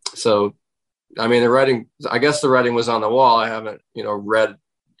 So, I mean, I guess the writing was on the wall. I haven't, read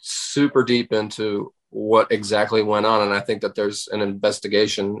super deep into what exactly went on. And I think that there's an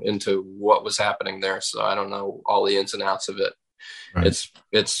investigation into what was happening there. So I don't know all the ins and outs of it. Right.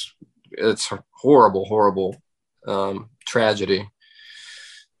 It's horrible, horrible, tragedy.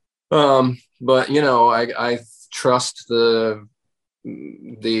 But I trust the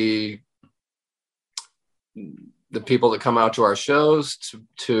people that come out to our shows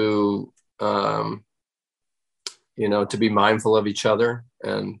to be mindful of each other.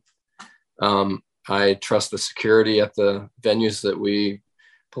 And I trust the security at the venues that we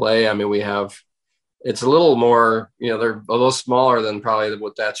play. I mean, it's a little more, they're a little smaller than probably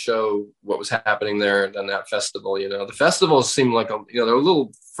what was happening there than that festival. The festivals seem like they're a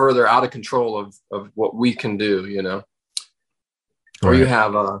little further out of control of what we can do, Or you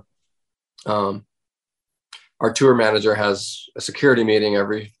have our tour manager has a security meeting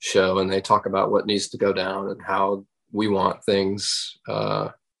every show, and they talk about what needs to go down and how we want things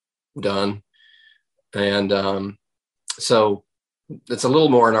done. And so it's a little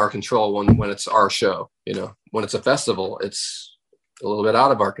more in our control when it's our show. When it's a festival, it's a little bit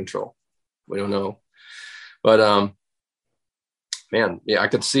out of our control. We don't know. But man, yeah, I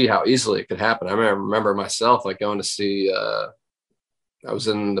could see how easily it could happen. I remember myself like going to see I was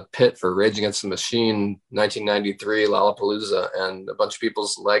in the pit for Rage Against the Machine 1993 Lollapalooza, and a bunch of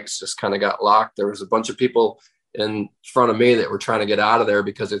people's legs just kind of got locked. There was a bunch of people in front of me that were trying to get out of there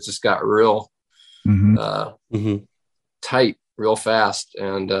because it just got real tight real fast.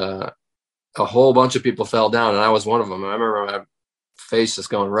 And a whole bunch of people fell down, and I was one of them. I remember my face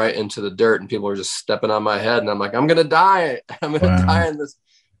just going right into the dirt, and people were just stepping on my head, and I'm like, I'm going to die. I'm going to die in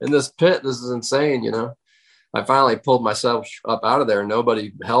this pit. This is insane. I finally pulled myself up out of there.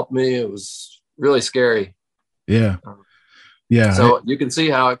 Nobody helped me. It was really scary. Yeah. Yeah. So you can see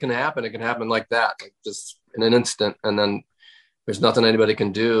how it can happen. It can happen like that, like just in an instant. And then there's nothing anybody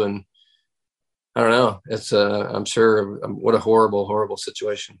can do. And I don't know. It's I'm sure what a horrible, horrible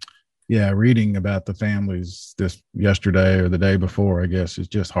situation. Yeah. Reading about the families this yesterday or the day before, I guess, is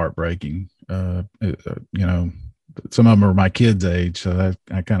just heartbreaking. Some of them are my kids' age. So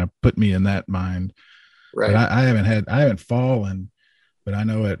that kind of put me in that mind. Right. But I haven't fallen, but I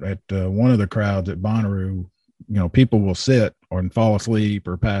know at one of the crowds at Bonnaroo, people will sit and fall asleep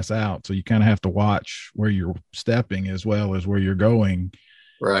or pass out. So you kind of have to watch where you're stepping as well as where you're going.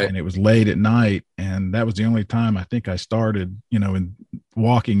 Right. And it was late at night, and that was the only time I think I started, in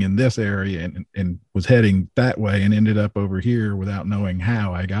walking in this area and was heading that way and ended up over here without knowing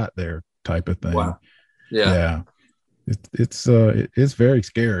how I got there, type of thing. Wow. Yeah. It's very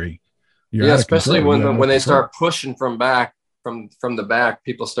scary. Yeah, especially when they start pushing from the back,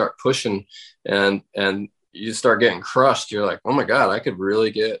 people start pushing and you start getting crushed. You're like, oh my God, I could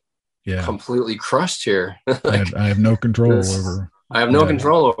really get completely crushed here. Like, I have no control over. I have no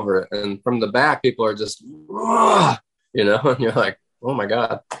control over it. And from the back, people are just, and you're like, oh my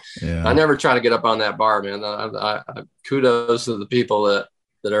God. Yeah. I never try to get up on that bar, man. I kudos to the people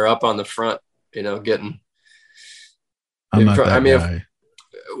that are up on the front, getting. I'm not that guy.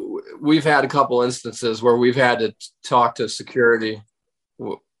 We've had a couple instances where we've had to talk to security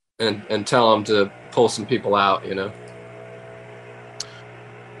and tell them to pull some people out,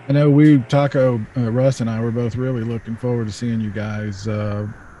 I know Russ and I were both really looking forward to seeing you guys at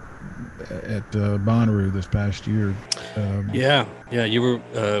Bonnaroo this past year. Yeah, you were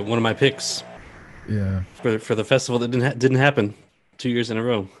one of my picks. Yeah, for the festival that didn't happen 2 years in a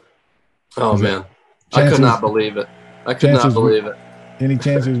row. Oh man, I could not believe it. Any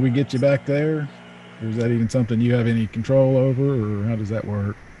chances we get you back there, or is that even something you have any control over, or how does that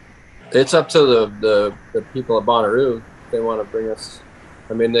work? It's up to the people at Bonnaroo. They want to bring us.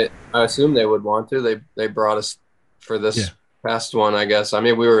 I mean, I assume they would want to. They brought us for this past one, I guess. I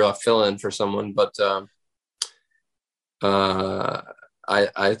mean, we were a fill-in for someone, but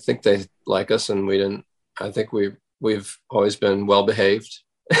I think they like us, and we didn't. I think we've always been well behaved.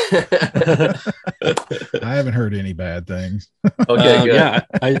 I haven't heard any bad things. Okay, good. Yeah,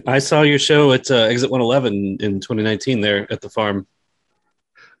 I saw your show at Exit 111 in 2019 there at the farm.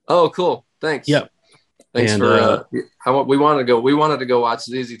 Oh, cool. Thanks. Yep. Thanks for. We wanted to go watch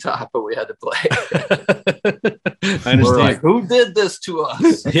ZZ Top, but we had to play. I understand. We're like, who did this to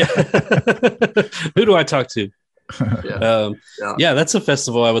us? Yeah. Who do I talk to? Yeah. That's a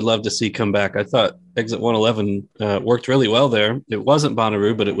festival I would love to see come back. I thought Exit 111 worked really well there. It wasn't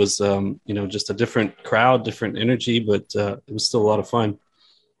Bonnaroo, but it was just a different crowd, different energy, but it was still a lot of fun.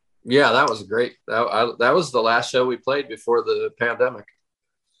 Yeah, that was great. That was the last show we played before the pandemic.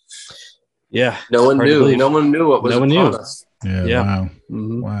 Yeah, no one knew. No one knew what was upon us. Yeah. Wow.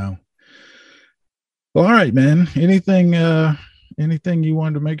 Mm-hmm. Wow. Well, all right, man. Anything you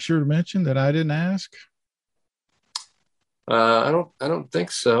wanted to make sure to mention that I didn't ask? I don't think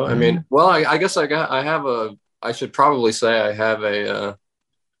so. I mean, well, I guess I should probably say I have a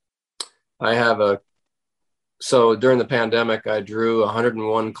so during the pandemic, I drew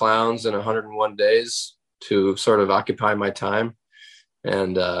 101 clowns in 101 days to sort of occupy my time.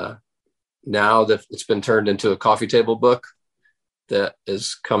 And now that it's been turned into a coffee table book that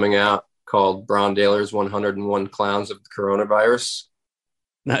is coming out called Brann Dailor's 101 Clowns of the Coronavirus.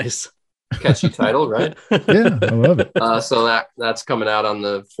 Nice. Catchy title, right? Yeah, I love it. So that's coming out on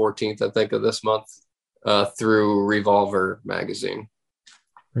the 14th, I think, of this month through Revolver magazine.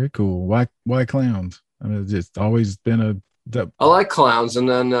 Very cool. Why clowns? I mean, it's just always been I like clowns, and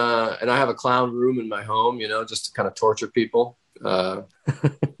then and I have a clown room in my home, just to kind of torture people when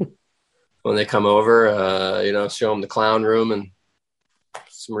they come over. Show them the clown room and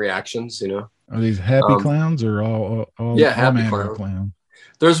some reactions. Are these happy clowns or all happy clowns?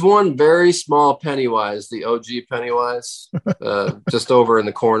 There's one very small Pennywise, the OG Pennywise, just over in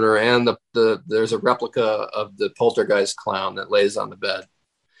the corner, and there's a replica of the Poltergeist clown that lays on the bed.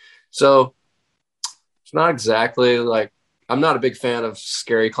 So it's not exactly like, I'm not a big fan of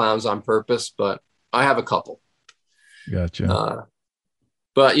scary clowns on purpose, but I have a couple. Gotcha.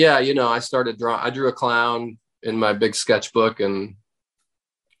 But yeah, I started drawing. I drew a clown in my big sketchbook, and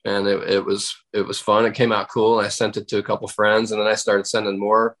it was fun. It came out cool. And I sent it to a couple friends, and then I started sending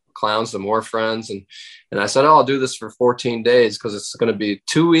more clowns to more friends. And I said, I'll do this for 14 days because it's going to be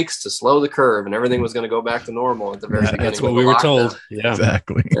 2 weeks to slow the curve, and everything was going to go back to normal at the very beginning. That's what we were told. Yeah,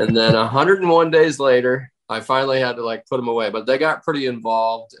 exactly. And then 101 days later, I finally had to put them away, but they got pretty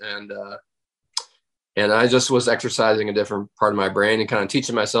involved, and I just was exercising a different part of my brain and kind of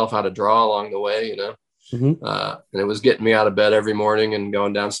teaching myself how to draw along the way, Mm-hmm. And it was getting me out of bed every morning and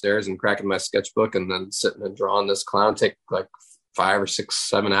going downstairs and cracking my sketchbook and then sitting and drawing this clown. Take 5 or 6,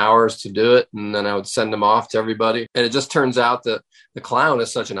 7 hours to do it. And then I would send them off to everybody. And it just turns out that the clown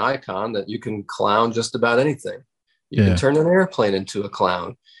is such an icon that you can clown just about anything. You can turn an airplane into a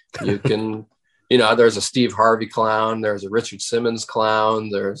clown. You can, there's a Steve Harvey clown. There's a Richard Simmons clown.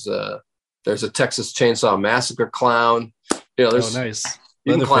 There's a Texas Chainsaw Massacre clown. Nice.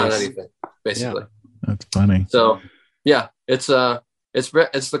 You can clown anything, basically. Yeah. That's funny. So, yeah, it's the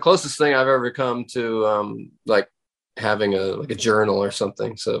closest thing I've ever come to having a journal or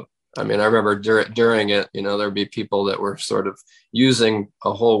something. So, I mean, I remember during it, there'd be people that were sort of using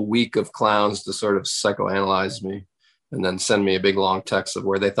a whole week of clowns to sort of psychoanalyze me, and then send me a big long text of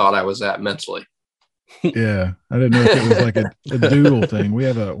where they thought I was at mentally. Yeah, I didn't know if it was like a doodle thing. We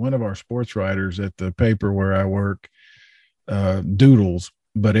have one of our sports writers at the paper where I work doodles,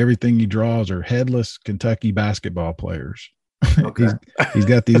 but everything he draws are headless Kentucky basketball players. Okay. he's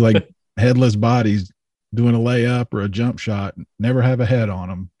got these headless bodies doing a layup or a jump shot, never have a head on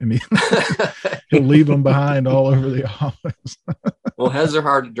them, and he'll leave them behind all over the office. Well, heads are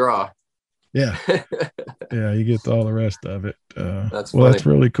hard to draw. Yeah. Yeah, you get all the rest of it. That's funny. That's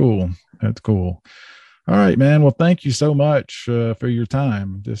really cool. That's cool. All right, man. Well, thank you so much for your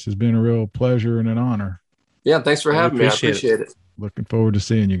time. This has been a real pleasure and an honor. Yeah, thanks for having me. I appreciate it. Looking forward to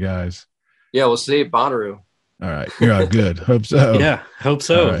seeing you guys. Yeah, we'll see you at Bonnaroo. All right. Yeah, good. Hope so. Yeah, hope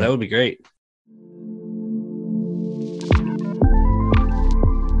so. Right. That would be great.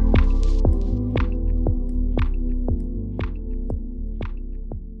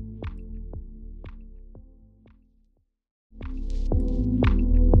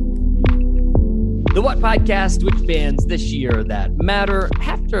 The What Podcast, which bands this year that matter.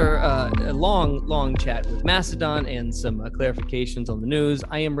 After a long chat with Mastodon and some clarifications on the news,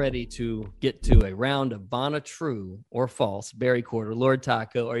 I am ready to get to a round of Bona True or False. Barry Quarter, Lord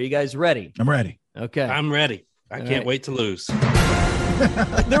Taco, are you guys ready? I'm ready. Okay. I'm ready. I can't wait to lose.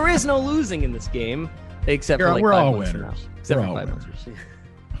 There is no losing in this game, except for like we're 5 all months from winners. now. Except We're for all 5 winners.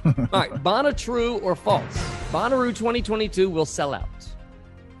 months. All right, Bona True or False? Bonnaroo 2022 will sell out.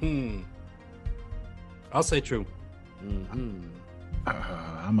 I'll say true. Mm-hmm.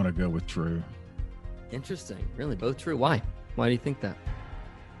 I'm going to go with true. Interesting. Really, both true. Why? Why do you think that?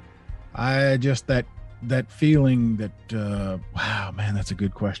 I just that feeling that wow, man, that's a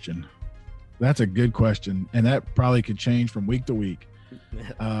good question. That's a good question, and that probably could change from week to week.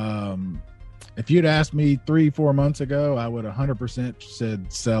 If you'd asked me 3-4 months ago, I would 100%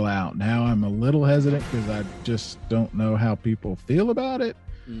 said sell out. Now I'm a little hesitant because I just don't know how people feel about it.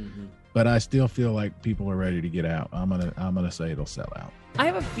 Mm-hmm. But I still feel like people are ready to get out. I'm gonna say it'll sell out. I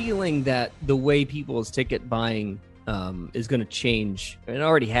have a feeling that the way people's ticket buying is going to change, and it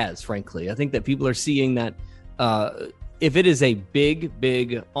already has, frankly. I think that people are seeing that if it is a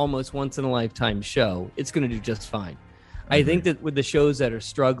big, almost once-in-a-lifetime show, it's going to do just fine. I think that with the shows that are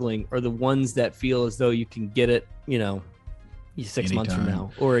struggling are the ones that feel as though you can get it, 6 months from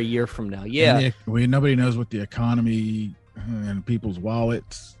now or a year from now. Yeah. Nobody knows what the economy and people's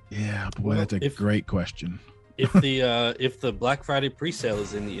wallets. Yeah, boy, that's a great question. If the Black Friday presale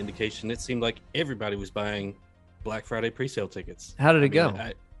is any indication, it seemed like everybody was buying Black Friday presale tickets. How did it go?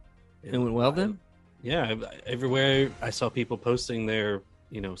 It went well then? Yeah, everywhere I saw people posting their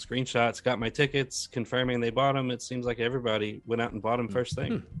screenshots, got my tickets, confirming they bought them. It seems like everybody went out and bought them first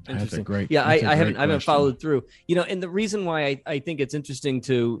thing. That's a great. Yeah, I haven't followed through. And the reason why I think it's interesting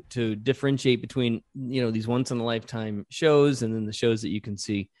to differentiate between these once in a lifetime shows and then the shows that you can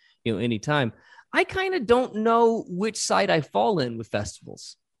see anytime. I kind of don't know which side I fall in with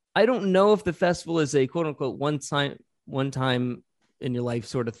festivals. I don't know if the festival is a quote unquote one time in your life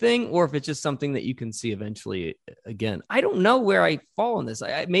sort of thing, or if it's just something that you can see eventually again. I don't know where I fall on this.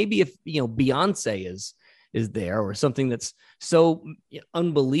 Maybe if Beyonce is there or something that's so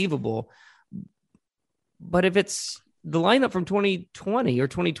unbelievable, but if it's the lineup from 2020 or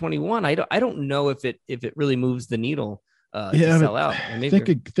 2021, I don't know if it really moves the needle to sell out.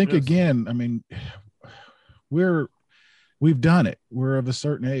 Think again. I mean, we've done it. We're of a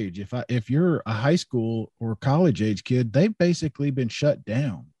certain age. If you're a high school or college age kid, they've basically been shut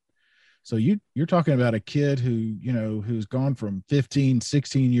down. So you're talking about a kid who's gone from 15,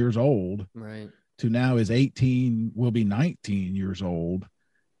 16 years old, right, to now is 18, will be 19 years old,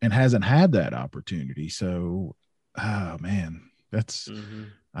 and hasn't had that opportunity. So, oh man, that's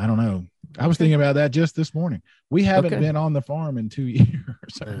I don't know. I was thinking about that just this morning. We haven't been on the farm in 2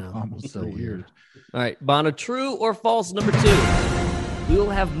 years, almost so 3 years. All right, Bona, true or false? Number 2, we will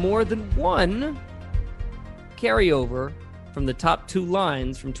have more than one carryover from the top 2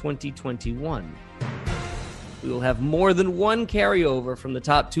 lines from 2021. We will have more than one carryover from the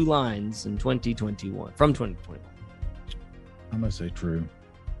top 2 lines in 2021. From 2021. I'm gonna say true.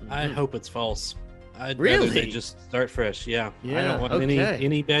 I hope it's false. I'd really rather they just start fresh. Yeah. I don't want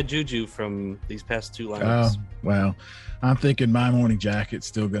any bad juju from these past 2 lines. Oh, well, I'm thinking My Morning Jacket's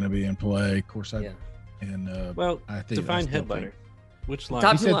still going to be in play. Of course, I think define headliner. Which line?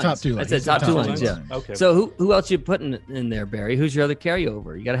 Top 2 lines. Top 2 lines. I said top 2 lines. Yeah. Okay. So who else you putting in there, Barry? Who's your other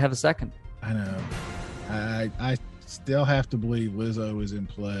carryover? You got to have a second. I know. I still have to believe Lizzo is in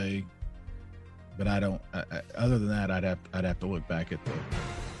play, but I don't. Other than that, I'd have to look back at the.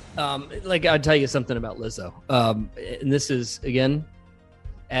 I'll tell you something about Lizzo. And this is, again,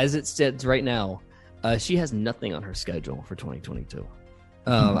 as it stands right now, she has nothing on her schedule for 2022.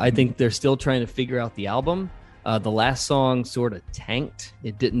 I think they're still trying to figure out the album. The last song sort of tanked.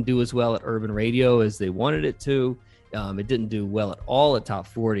 It didn't do as well at Urban Radio as they wanted it to. It didn't do well at all at Top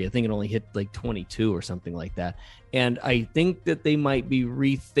 40. I think it only hit like 22 or something like that. And I think that they might be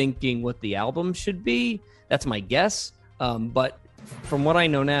rethinking what the album should be. That's my guess. But from what I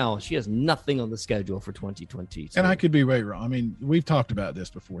know now, she has nothing on the schedule for 2020. And I could be way wrong. I mean, we've talked about this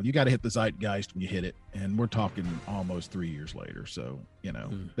before. You got to hit the zeitgeist when you hit it. And we're talking almost 3 years later. So,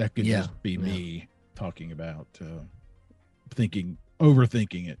 that could just be me talking about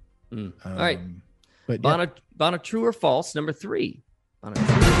overthinking it. All right. But Bona, true or false? Number 3. Bona, true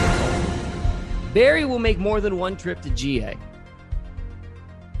or false? Barry will make more than one trip to GA.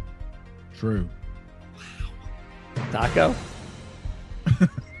 True. Taco?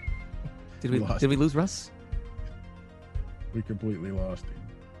 Did we lose Russ? We completely lost him.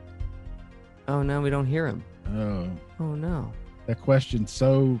 Oh, now we don't hear him. Oh no. That question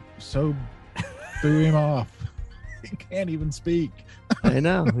so threw him off. He can't even speak. I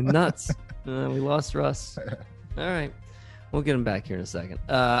know. Nuts. We lost Russ. All right. We'll get him back here in a second.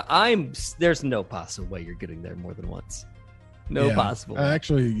 There's no possible way you're getting there more than once. No possible way.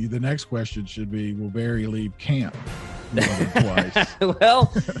 Actually, the next question should be, will Barry leave camp more than twice?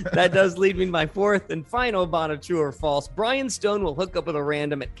 Well, that does lead me to my fourth and final Bono, true or false. Brian Stone will hook up with a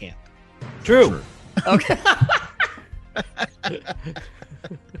random at camp. True. Okay.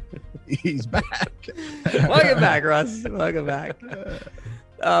 He's back. Welcome back, Russ. Welcome back.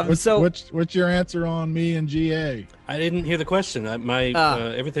 What's your answer on me and GA? I didn't hear the question. My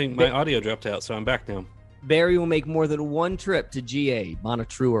audio dropped out, so I'm back now. Barry will make more than one trip to GA. Bono,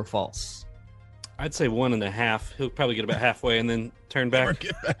 true or false? I'd say 1.5. He'll probably get about halfway and then turn back.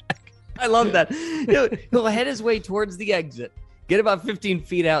 I love that. He'll head his way towards the exit, get about 15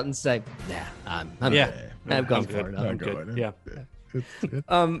 feet out, and say, "Nah, I've gone far enough. I'm good." Yeah.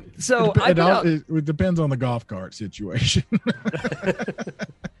 So it depends on the golf cart situation.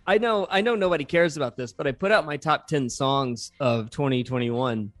 I know nobody cares about this, but I put out my top 10 songs of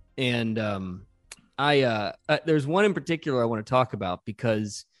 2021, and there's one in particular I want to talk about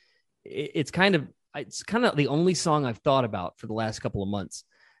because it's kind of the only song I've thought about for the last couple of months.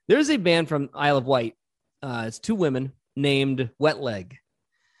 There's a band from Isle of Wight. It's two women named Wet Leg,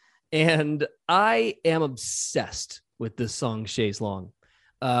 and I am obsessed with this song, Chaise Long.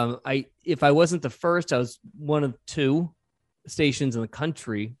 If I wasn't the first, I was one of two stations in the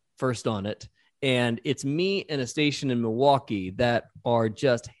country first on it. And it's me and a station in Milwaukee that are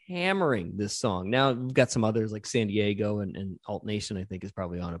just hammering this song. Now we've got some others like San Diego and Alt Nation, I think, is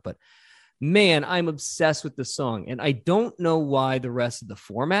probably on it. But man, I'm obsessed with this song. And I don't know why the rest of the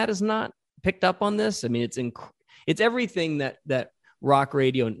format is not picked up on this. I mean, it's everything that rock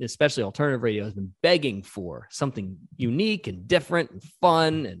radio and especially alternative radio has been begging for, something unique and different and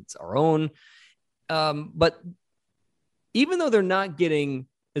fun, and it's our own. But even though they're not getting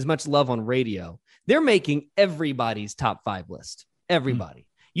as much love on radio, they're making everybody's top 5 list. Everybody.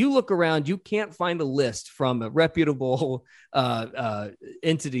 You look around, you can't find a list from a reputable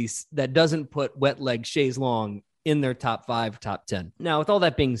entities that doesn't put Wet Leg Chaise Long in their top 5, top 10. Now, with all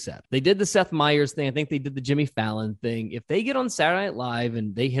that being said, they did the Seth Meyers thing. I think they did the Jimmy Fallon thing. If they get on Saturday Night Live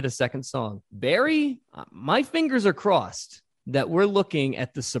and they hit a second song, Barry, my fingers are crossed that we're looking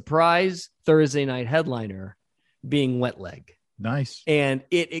at the surprise Thursday night headliner being Wet Leg. Nice. And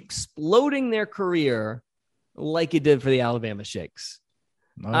it exploding their career like it did for the Alabama Shakes.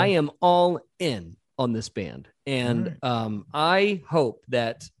 Nice. I am all in on this band. And I hope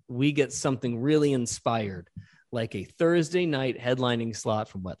that we get something really inspired, like a Thursday night headlining slot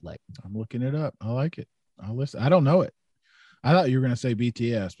from Wet Leg. I'm looking it up. I like it. I'll listen. I don't know it. I thought you were going to say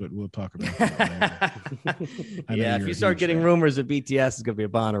BTS, but we'll talk about that later. Yeah, if you start getting rumors that BTS is going to be a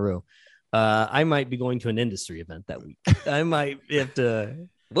Bonnaroo, I might be going to an industry event that week. I might have to.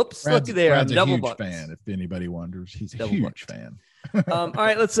 Whoops! Looky there. Brad's a huge fan. If anybody wonders, he's a huge fan. All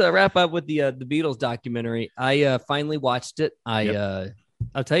right, let's wrap up with the Beatles documentary. I finally watched it. I'll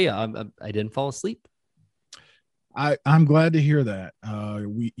tell you, I didn't fall asleep. I'm glad to hear that.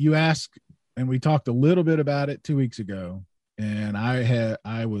 You asked, and we talked a little bit about it 2 weeks ago, and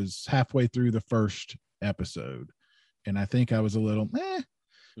I was halfway through the first episode, and I think I was a little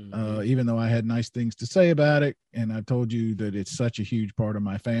even though I had nice things to say about it, and I told you that it's such a huge part of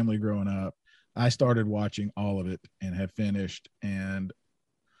my family growing up. I started watching all of it and have finished, and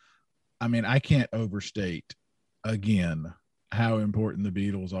I mean, I can't overstate again how important the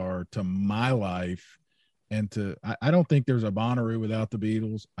Beatles are to my life. And I don't think there's a Bonnaroo without the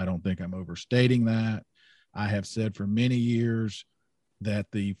Beatles. I don't think I'm overstating that. I have said for many years that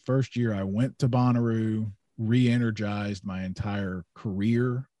the first year I went to Bonnaroo re-energized my entire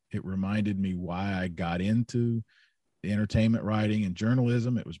career. It reminded me why I got into entertainment writing and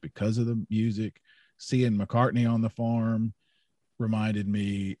journalism. It was because of the music. Seeing McCartney on the farm reminded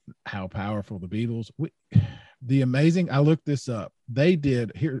me how powerful the Beatles. I looked this up. They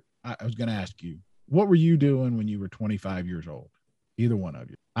did here. I was going to ask you, what were you doing when you were 25 years old? Either one of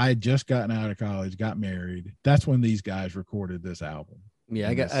you. I had just gotten out of college, got married. That's when these guys recorded this album. Yeah,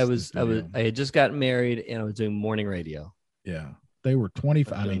 I had just gotten married and I was doing morning radio. Yeah. They were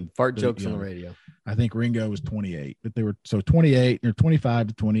 25. I mean, fart jokes on the radio. I think Ringo was 28, but they were 28 or 25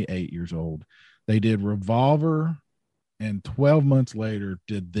 to 28 years old. They did Revolver, and 12 months later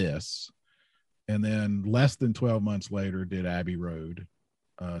did this. and then less than 12 months later did Abbey Road.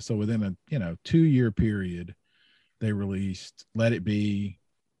 So within a 2-year period, they released Let It Be,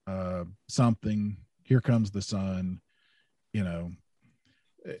 Something, Here Comes the Sun. I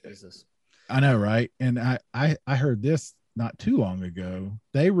know, right? And I heard this not too long ago.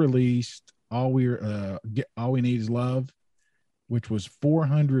 They released All We Need Is Love, which was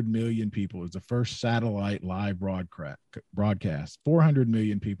 400 million people. It was the first satellite live broadcast. 400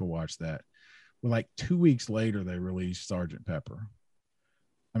 million people watched that. Well, like 2 weeks later, they released Sgt. Pepper.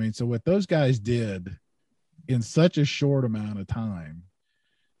 I mean, so what those guys did in such a short amount of time,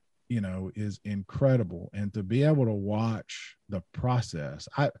 is incredible. And to be able to watch the process,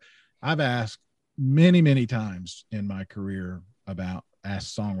 I've asked many, many times in my career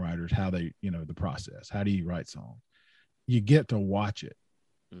ask songwriters how they, the process. How do you write songs? You get to watch it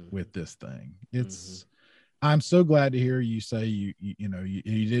with this thing. It's, I'm so glad to hear you say you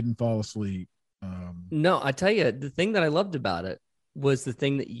didn't fall asleep. No, I tell you, the thing that I loved about it was the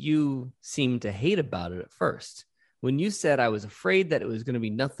thing that you seemed to hate about it at first. When you said I was afraid that it was going to be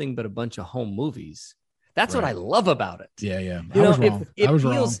nothing but a bunch of home movies. That's what I love about it. Yeah. I was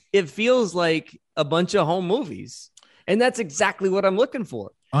wrong. It feels like a bunch of home movies. And that's exactly what I'm looking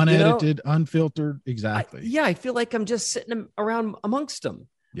for. Unedited, unfiltered. Exactly. I feel like I'm just sitting around amongst them.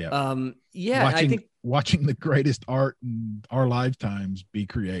 Yeah. I think watching the greatest art in our lifetimes be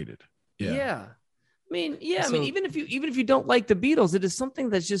created. Yeah. I mean, even if you don't like the Beatles, it is something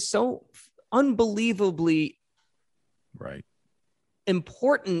that's just so unbelievably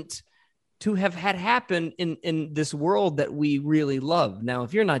important to have had happen in this world that we really love. Now, even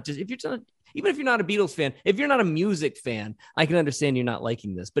if you're not a Beatles fan, if you're not a music fan, I can understand you're not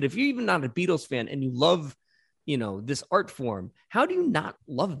liking this. But if you're even not a Beatles fan and you love, this art form, how do you not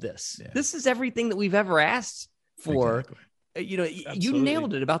love this? Yeah. This is everything that we've ever asked for. Exactly. You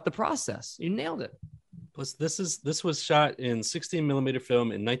nailed it about the process. You nailed it. Plus, this was shot in 16 millimeter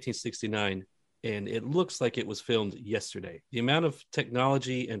film in 1969, and it looks like it was filmed yesterday. The amount of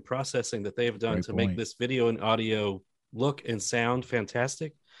technology and processing that they have done to make this video and audio look and sound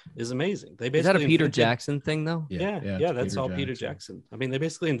fantastic is amazing. They basically is that a Peter Jackson thing, though? Yeah, that's all Peter Jackson. I mean, they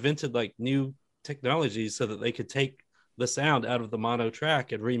basically invented like new technologies so that they could take the sound out of the mono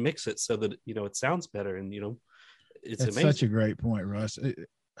track and remix it so that it sounds better, and it's amazing. Such a great point, Russ.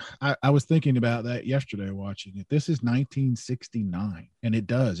 I was thinking about that yesterday watching it. This is 1969, and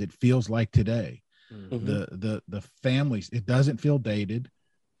it feels like today. The families, it doesn't feel dated.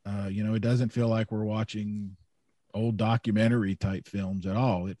 It doesn't feel like we're watching old documentary type films at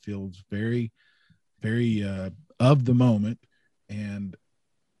all. It feels very, very of the moment. And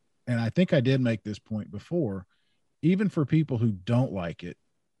I think I did make this point before, even for people who don't like the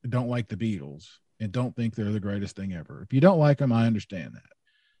Beatles and don't think they're the greatest thing ever. If you don't like them, I understand that.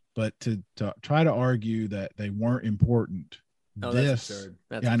 But to try to argue that they weren't important, that's absurd.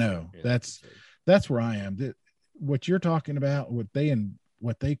 I know. Yeah, that's where I am. What you're talking about, what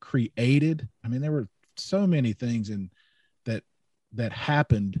they created. I mean, there were so many things that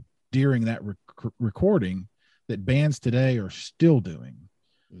happened during that recording that bands today are still doing.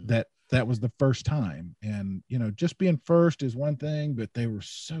 That was the first time, and just being first is one thing, but they were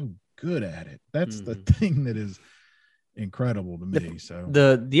so good at it. That's the thing that is incredible to me.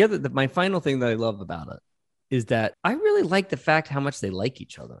 My final thing that I love about it is that I really like the fact how much they like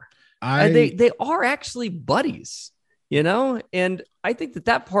each other. They are actually buddies, and I think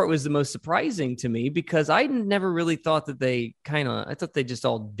that part was the most surprising to me, because I never really thought that I thought they just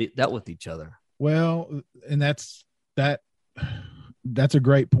all dealt with each other. Well, and that's a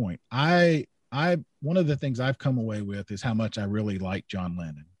great point. One of the things I've come away with is how much I really like John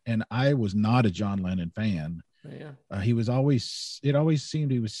Lennon, and I was not a John Lennon fan. It always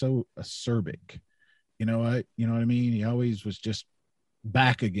seemed he was so acerbic. You know what I mean? He always was just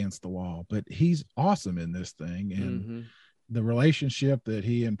back against the wall, but he's awesome in this thing. And the relationship that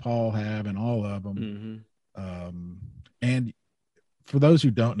he and Paul have, and all of them. And for those who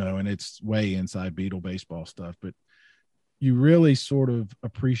don't know, and it's way inside Beatle baseball stuff, but you really sort of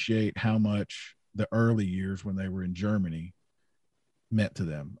appreciate how much the early years when they were in Germany meant to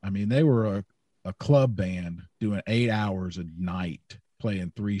them. I mean, they were a club band doing 8 hours a night,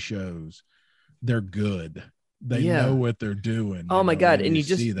 playing 3 shows. They're good. They know what they're doing. Oh my God. And you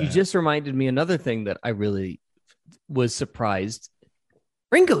just reminded me another thing that I really was surprised.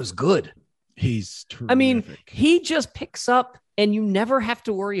 Ringo's good. He's terrific. I mean, he just picks up and you never have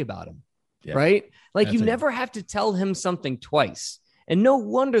to worry about him. Yeah. Right? Like you never have to tell him something twice. And no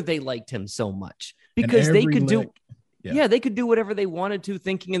wonder they liked him so much, because they could they could do whatever they wanted to,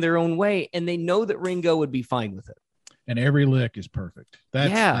 thinking in their own way. And they know that Ringo would be fine with it. and every lick is perfect.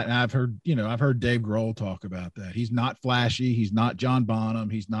 Yeah. I've heard Dave Grohl talk about that. He's not flashy. He's not John Bonham.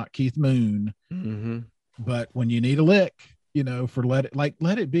 He's not Keith Moon. Mm-hmm. But when you need a lick, for Let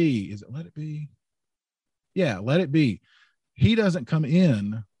It Be, is it Let It Be? Yeah, Let It Be. He doesn't come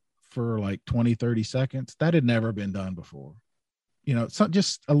in for like 20, 30 seconds. That had never been done before. So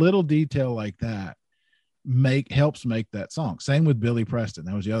just a little detail like that helps make that song. Same with Billy Preston.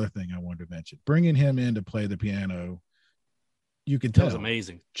 That was the other thing I wanted to mention. Bringing him in to play the piano, you can tell. That was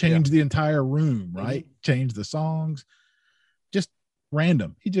amazing. Change the entire room, right? Mm-hmm. Change the songs. Just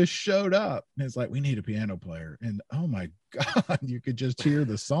random. He just showed up and it's like, we need a piano player. And oh my God, you could just hear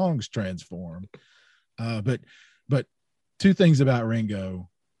the songs transform. But two things about Ringo.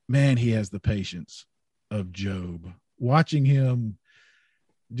 Man, he has the patience of Job. Watching him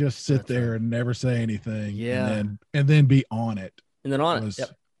just sit there and never say anything, and then be on it, and then on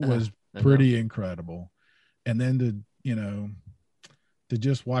was pretty incredible. And then to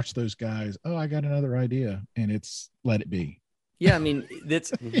just watch those guys. Oh, I got another idea, and it's Let It Be. Yeah, I mean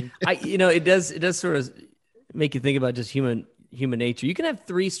that's it does sort of make you think about just human nature. You can have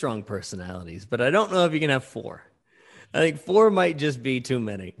 3 strong personalities, but I don't know if you can have 4. I think 4 might just be too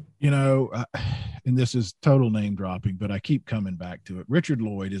many. And this is total name dropping, but I keep coming back to it. Richard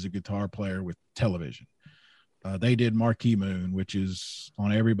Lloyd is a guitar player with television. They did Marquee Moon, which is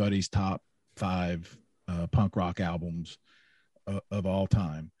on everybody's top 5 punk rock albums of all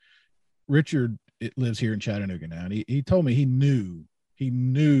time. Richard lives here in Chattanooga now, and he told me he knew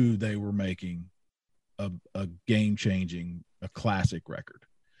they were making a game-changing, a classic record.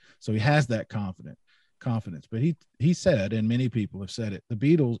 So he has that confidence. But he said, and many people have said it, the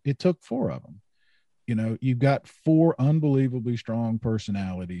Beatles, it took 4 of them. You've got 4 unbelievably strong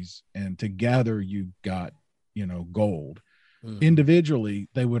personalities, and together you got, gold. Mm. Individually,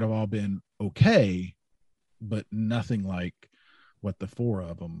 they would have all been okay, but nothing like what the 4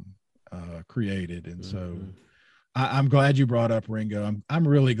 of them created. And so I'm glad you brought up Ringo. I'm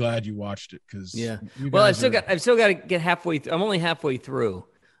really glad you watched it, because I've still got to get halfway through. I'm only halfway through.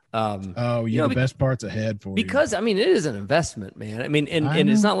 The best part's ahead for you, because it is an investment, man. I mean, and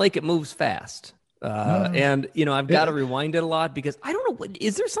it's not like it moves fast. No. And I've got to rewind it a lot, because I don't know,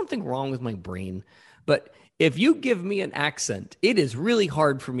 is there something wrong with my brain? But if you give me an accent, it is really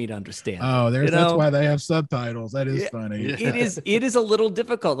hard for me to understand. Oh, that's why they have subtitles. That is funny. It is a little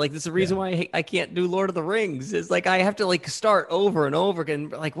difficult. Like, this is the reason why I can't do Lord of the Rings. It's like I have to start over and over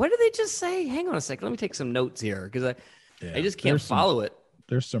again. Like, what did they just say? Hang on a second. Let me take some notes here, because I just can't follow it.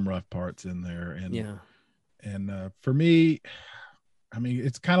 There's some rough parts in there. And for me, I mean,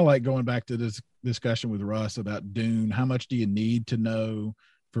 it's kind of like going back to this discussion with Russ about Dune. How much do you need to know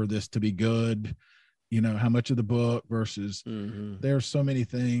for this to be good? How much of the book versus there's so many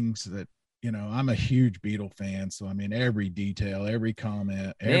things that, I'm a huge Beatle fan. So, I mean, every detail, every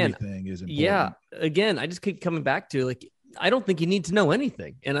comment, everything is important. Yeah. Again, I just keep coming back to, I don't think you need to know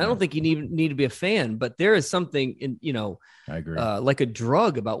anything, and I don't think you need to be a fan, but there is something in, I agree. Like a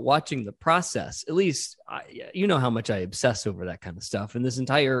drug about watching the process. At least, how much I obsess over that kind of stuff. And this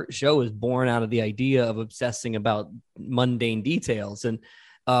entire show is born out of the idea of obsessing about mundane details. And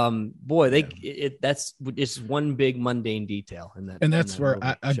that's just one big mundane detail. And that's where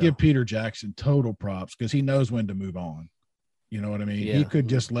I give Peter Jackson total props, because he knows when to move on. You know what I mean? Yeah. He could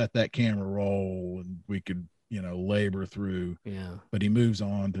just let that camera roll and we could, labor through, but he moves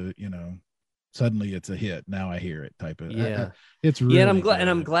on to, suddenly it's a hit. Now I hear it type of, it's really, and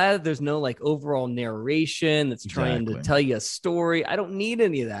I'm glad there's no overall narration that's trying to tell you a story. I don't need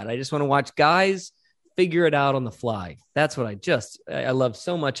any of that. I just want to watch guys figure it out on the fly. That's what I love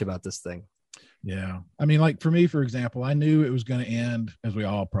so much about this thing. Yeah. I mean, for me, for example, I knew it was going to end, as we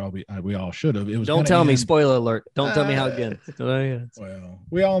all should have. It was. Don't tell me, spoiler alert. Don't tell me how it ends. Well,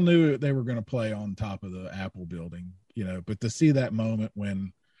 we all knew they were going to play on top of the Apple building, but to see that moment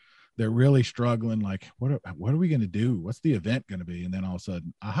when they're really struggling, what are we going to do? What's the event going to be? And then all of a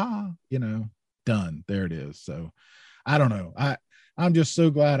sudden, done. There it is. So I don't know. I'm just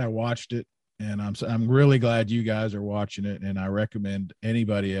so glad I watched it. And I'm really glad you guys are watching it, and I recommend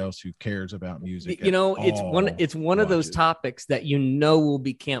anybody else who cares about music. It's one of those topics that will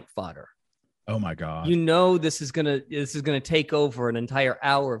be camp fodder. Oh my God! This is gonna take over an entire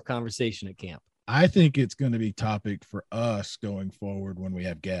hour of conversation at camp. I think it's going to be topic for us going forward when we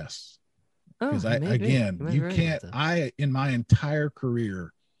have guests. Because in my entire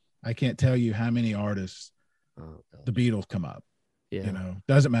career, I can't tell you how many artists the Beatles come up. Yeah.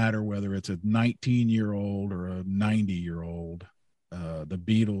 Doesn't matter whether it's a 19-year-old or a 90-year-old, the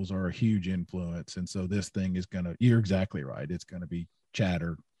Beatles are a huge influence. And so this thing is you're exactly right. It's going to be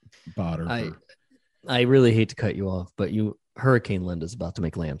chatter, fodder. I really hate to cut you off, but Hurricane Linda's about to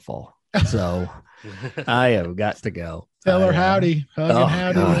make landfall. So I have got to go. Tell her howdy.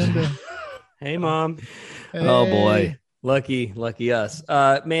 Howdy, God. Linda. Hey, Mom. Hey. Oh, boy. Lucky us.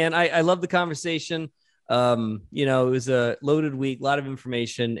 Man, I love the conversation. It was a loaded week, a lot of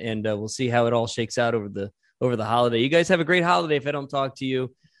information, and we'll see how it all shakes out over the holiday. You guys have a great holiday if I don't talk to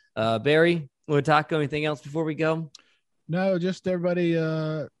you. Barry, want to talk anything else before we go? No, just everybody,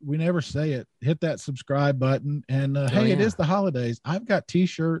 we never say it. Hit that subscribe button. And hey, it is the holidays. I've got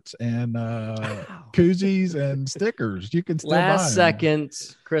t-shirts and koozies and stickers. You can still buy them. Last second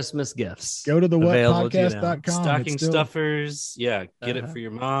Christmas gifts. Go to the whatpodcast.com. Stocking stuffers. Yeah, get it for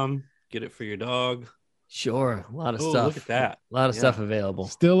your mom. Get it for your dog. Sure. A lot of stuff. Look at that. A lot of stuff available.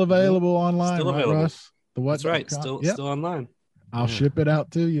 Still available online. Still available. Right, Russ? That's right. Still online. I'll ship it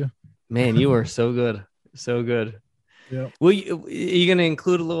out to you. Man, you are so good. So good. Yeah. Are you going to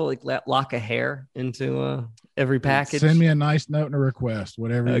include a little lock of hair into every package? Send me a nice note and a request,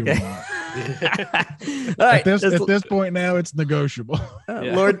 whatever you want. All right. At this point now, it's negotiable.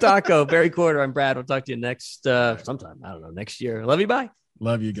 Lord Taco, Barry Quarter. I'm Brad. We'll talk to you next sometime. I don't know, next year. Love you. Bye.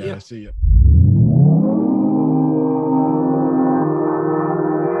 Love you guys. See you.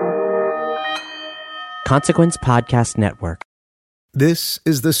 Consequence Podcast Network. This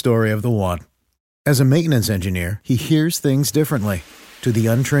is the story of the one. As a maintenance engineer, he hears things differently. To the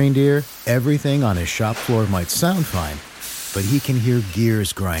untrained ear, everything on his shop floor might sound fine, but he can hear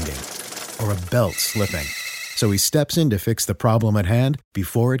gears grinding or a belt slipping. So he steps in to fix the problem at hand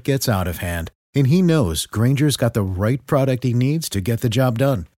before it gets out of hand. And he knows Grainger's got the right product he needs to get the job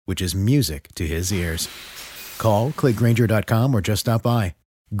done, which is music to his ears. Call, click Grainger.com, or just stop by.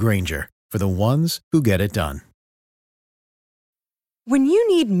 Grainger, for the ones who get it done. When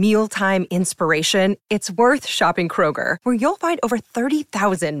you need mealtime inspiration, it's worth shopping Kroger, where you'll find over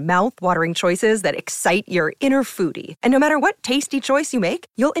 30,000 mouth-watering choices that excite your inner foodie. And no matter what tasty choice you make,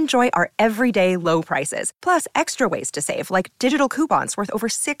 you'll enjoy our everyday low prices, plus extra ways to save, like digital coupons worth over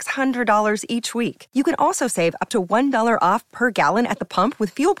 $600 each week. You can also save up to $1 off per gallon at the pump with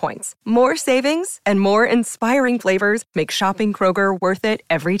fuel points. More savings and more inspiring flavors make shopping Kroger worth it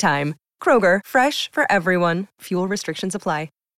every time. Kroger, fresh for everyone. Fuel restrictions apply.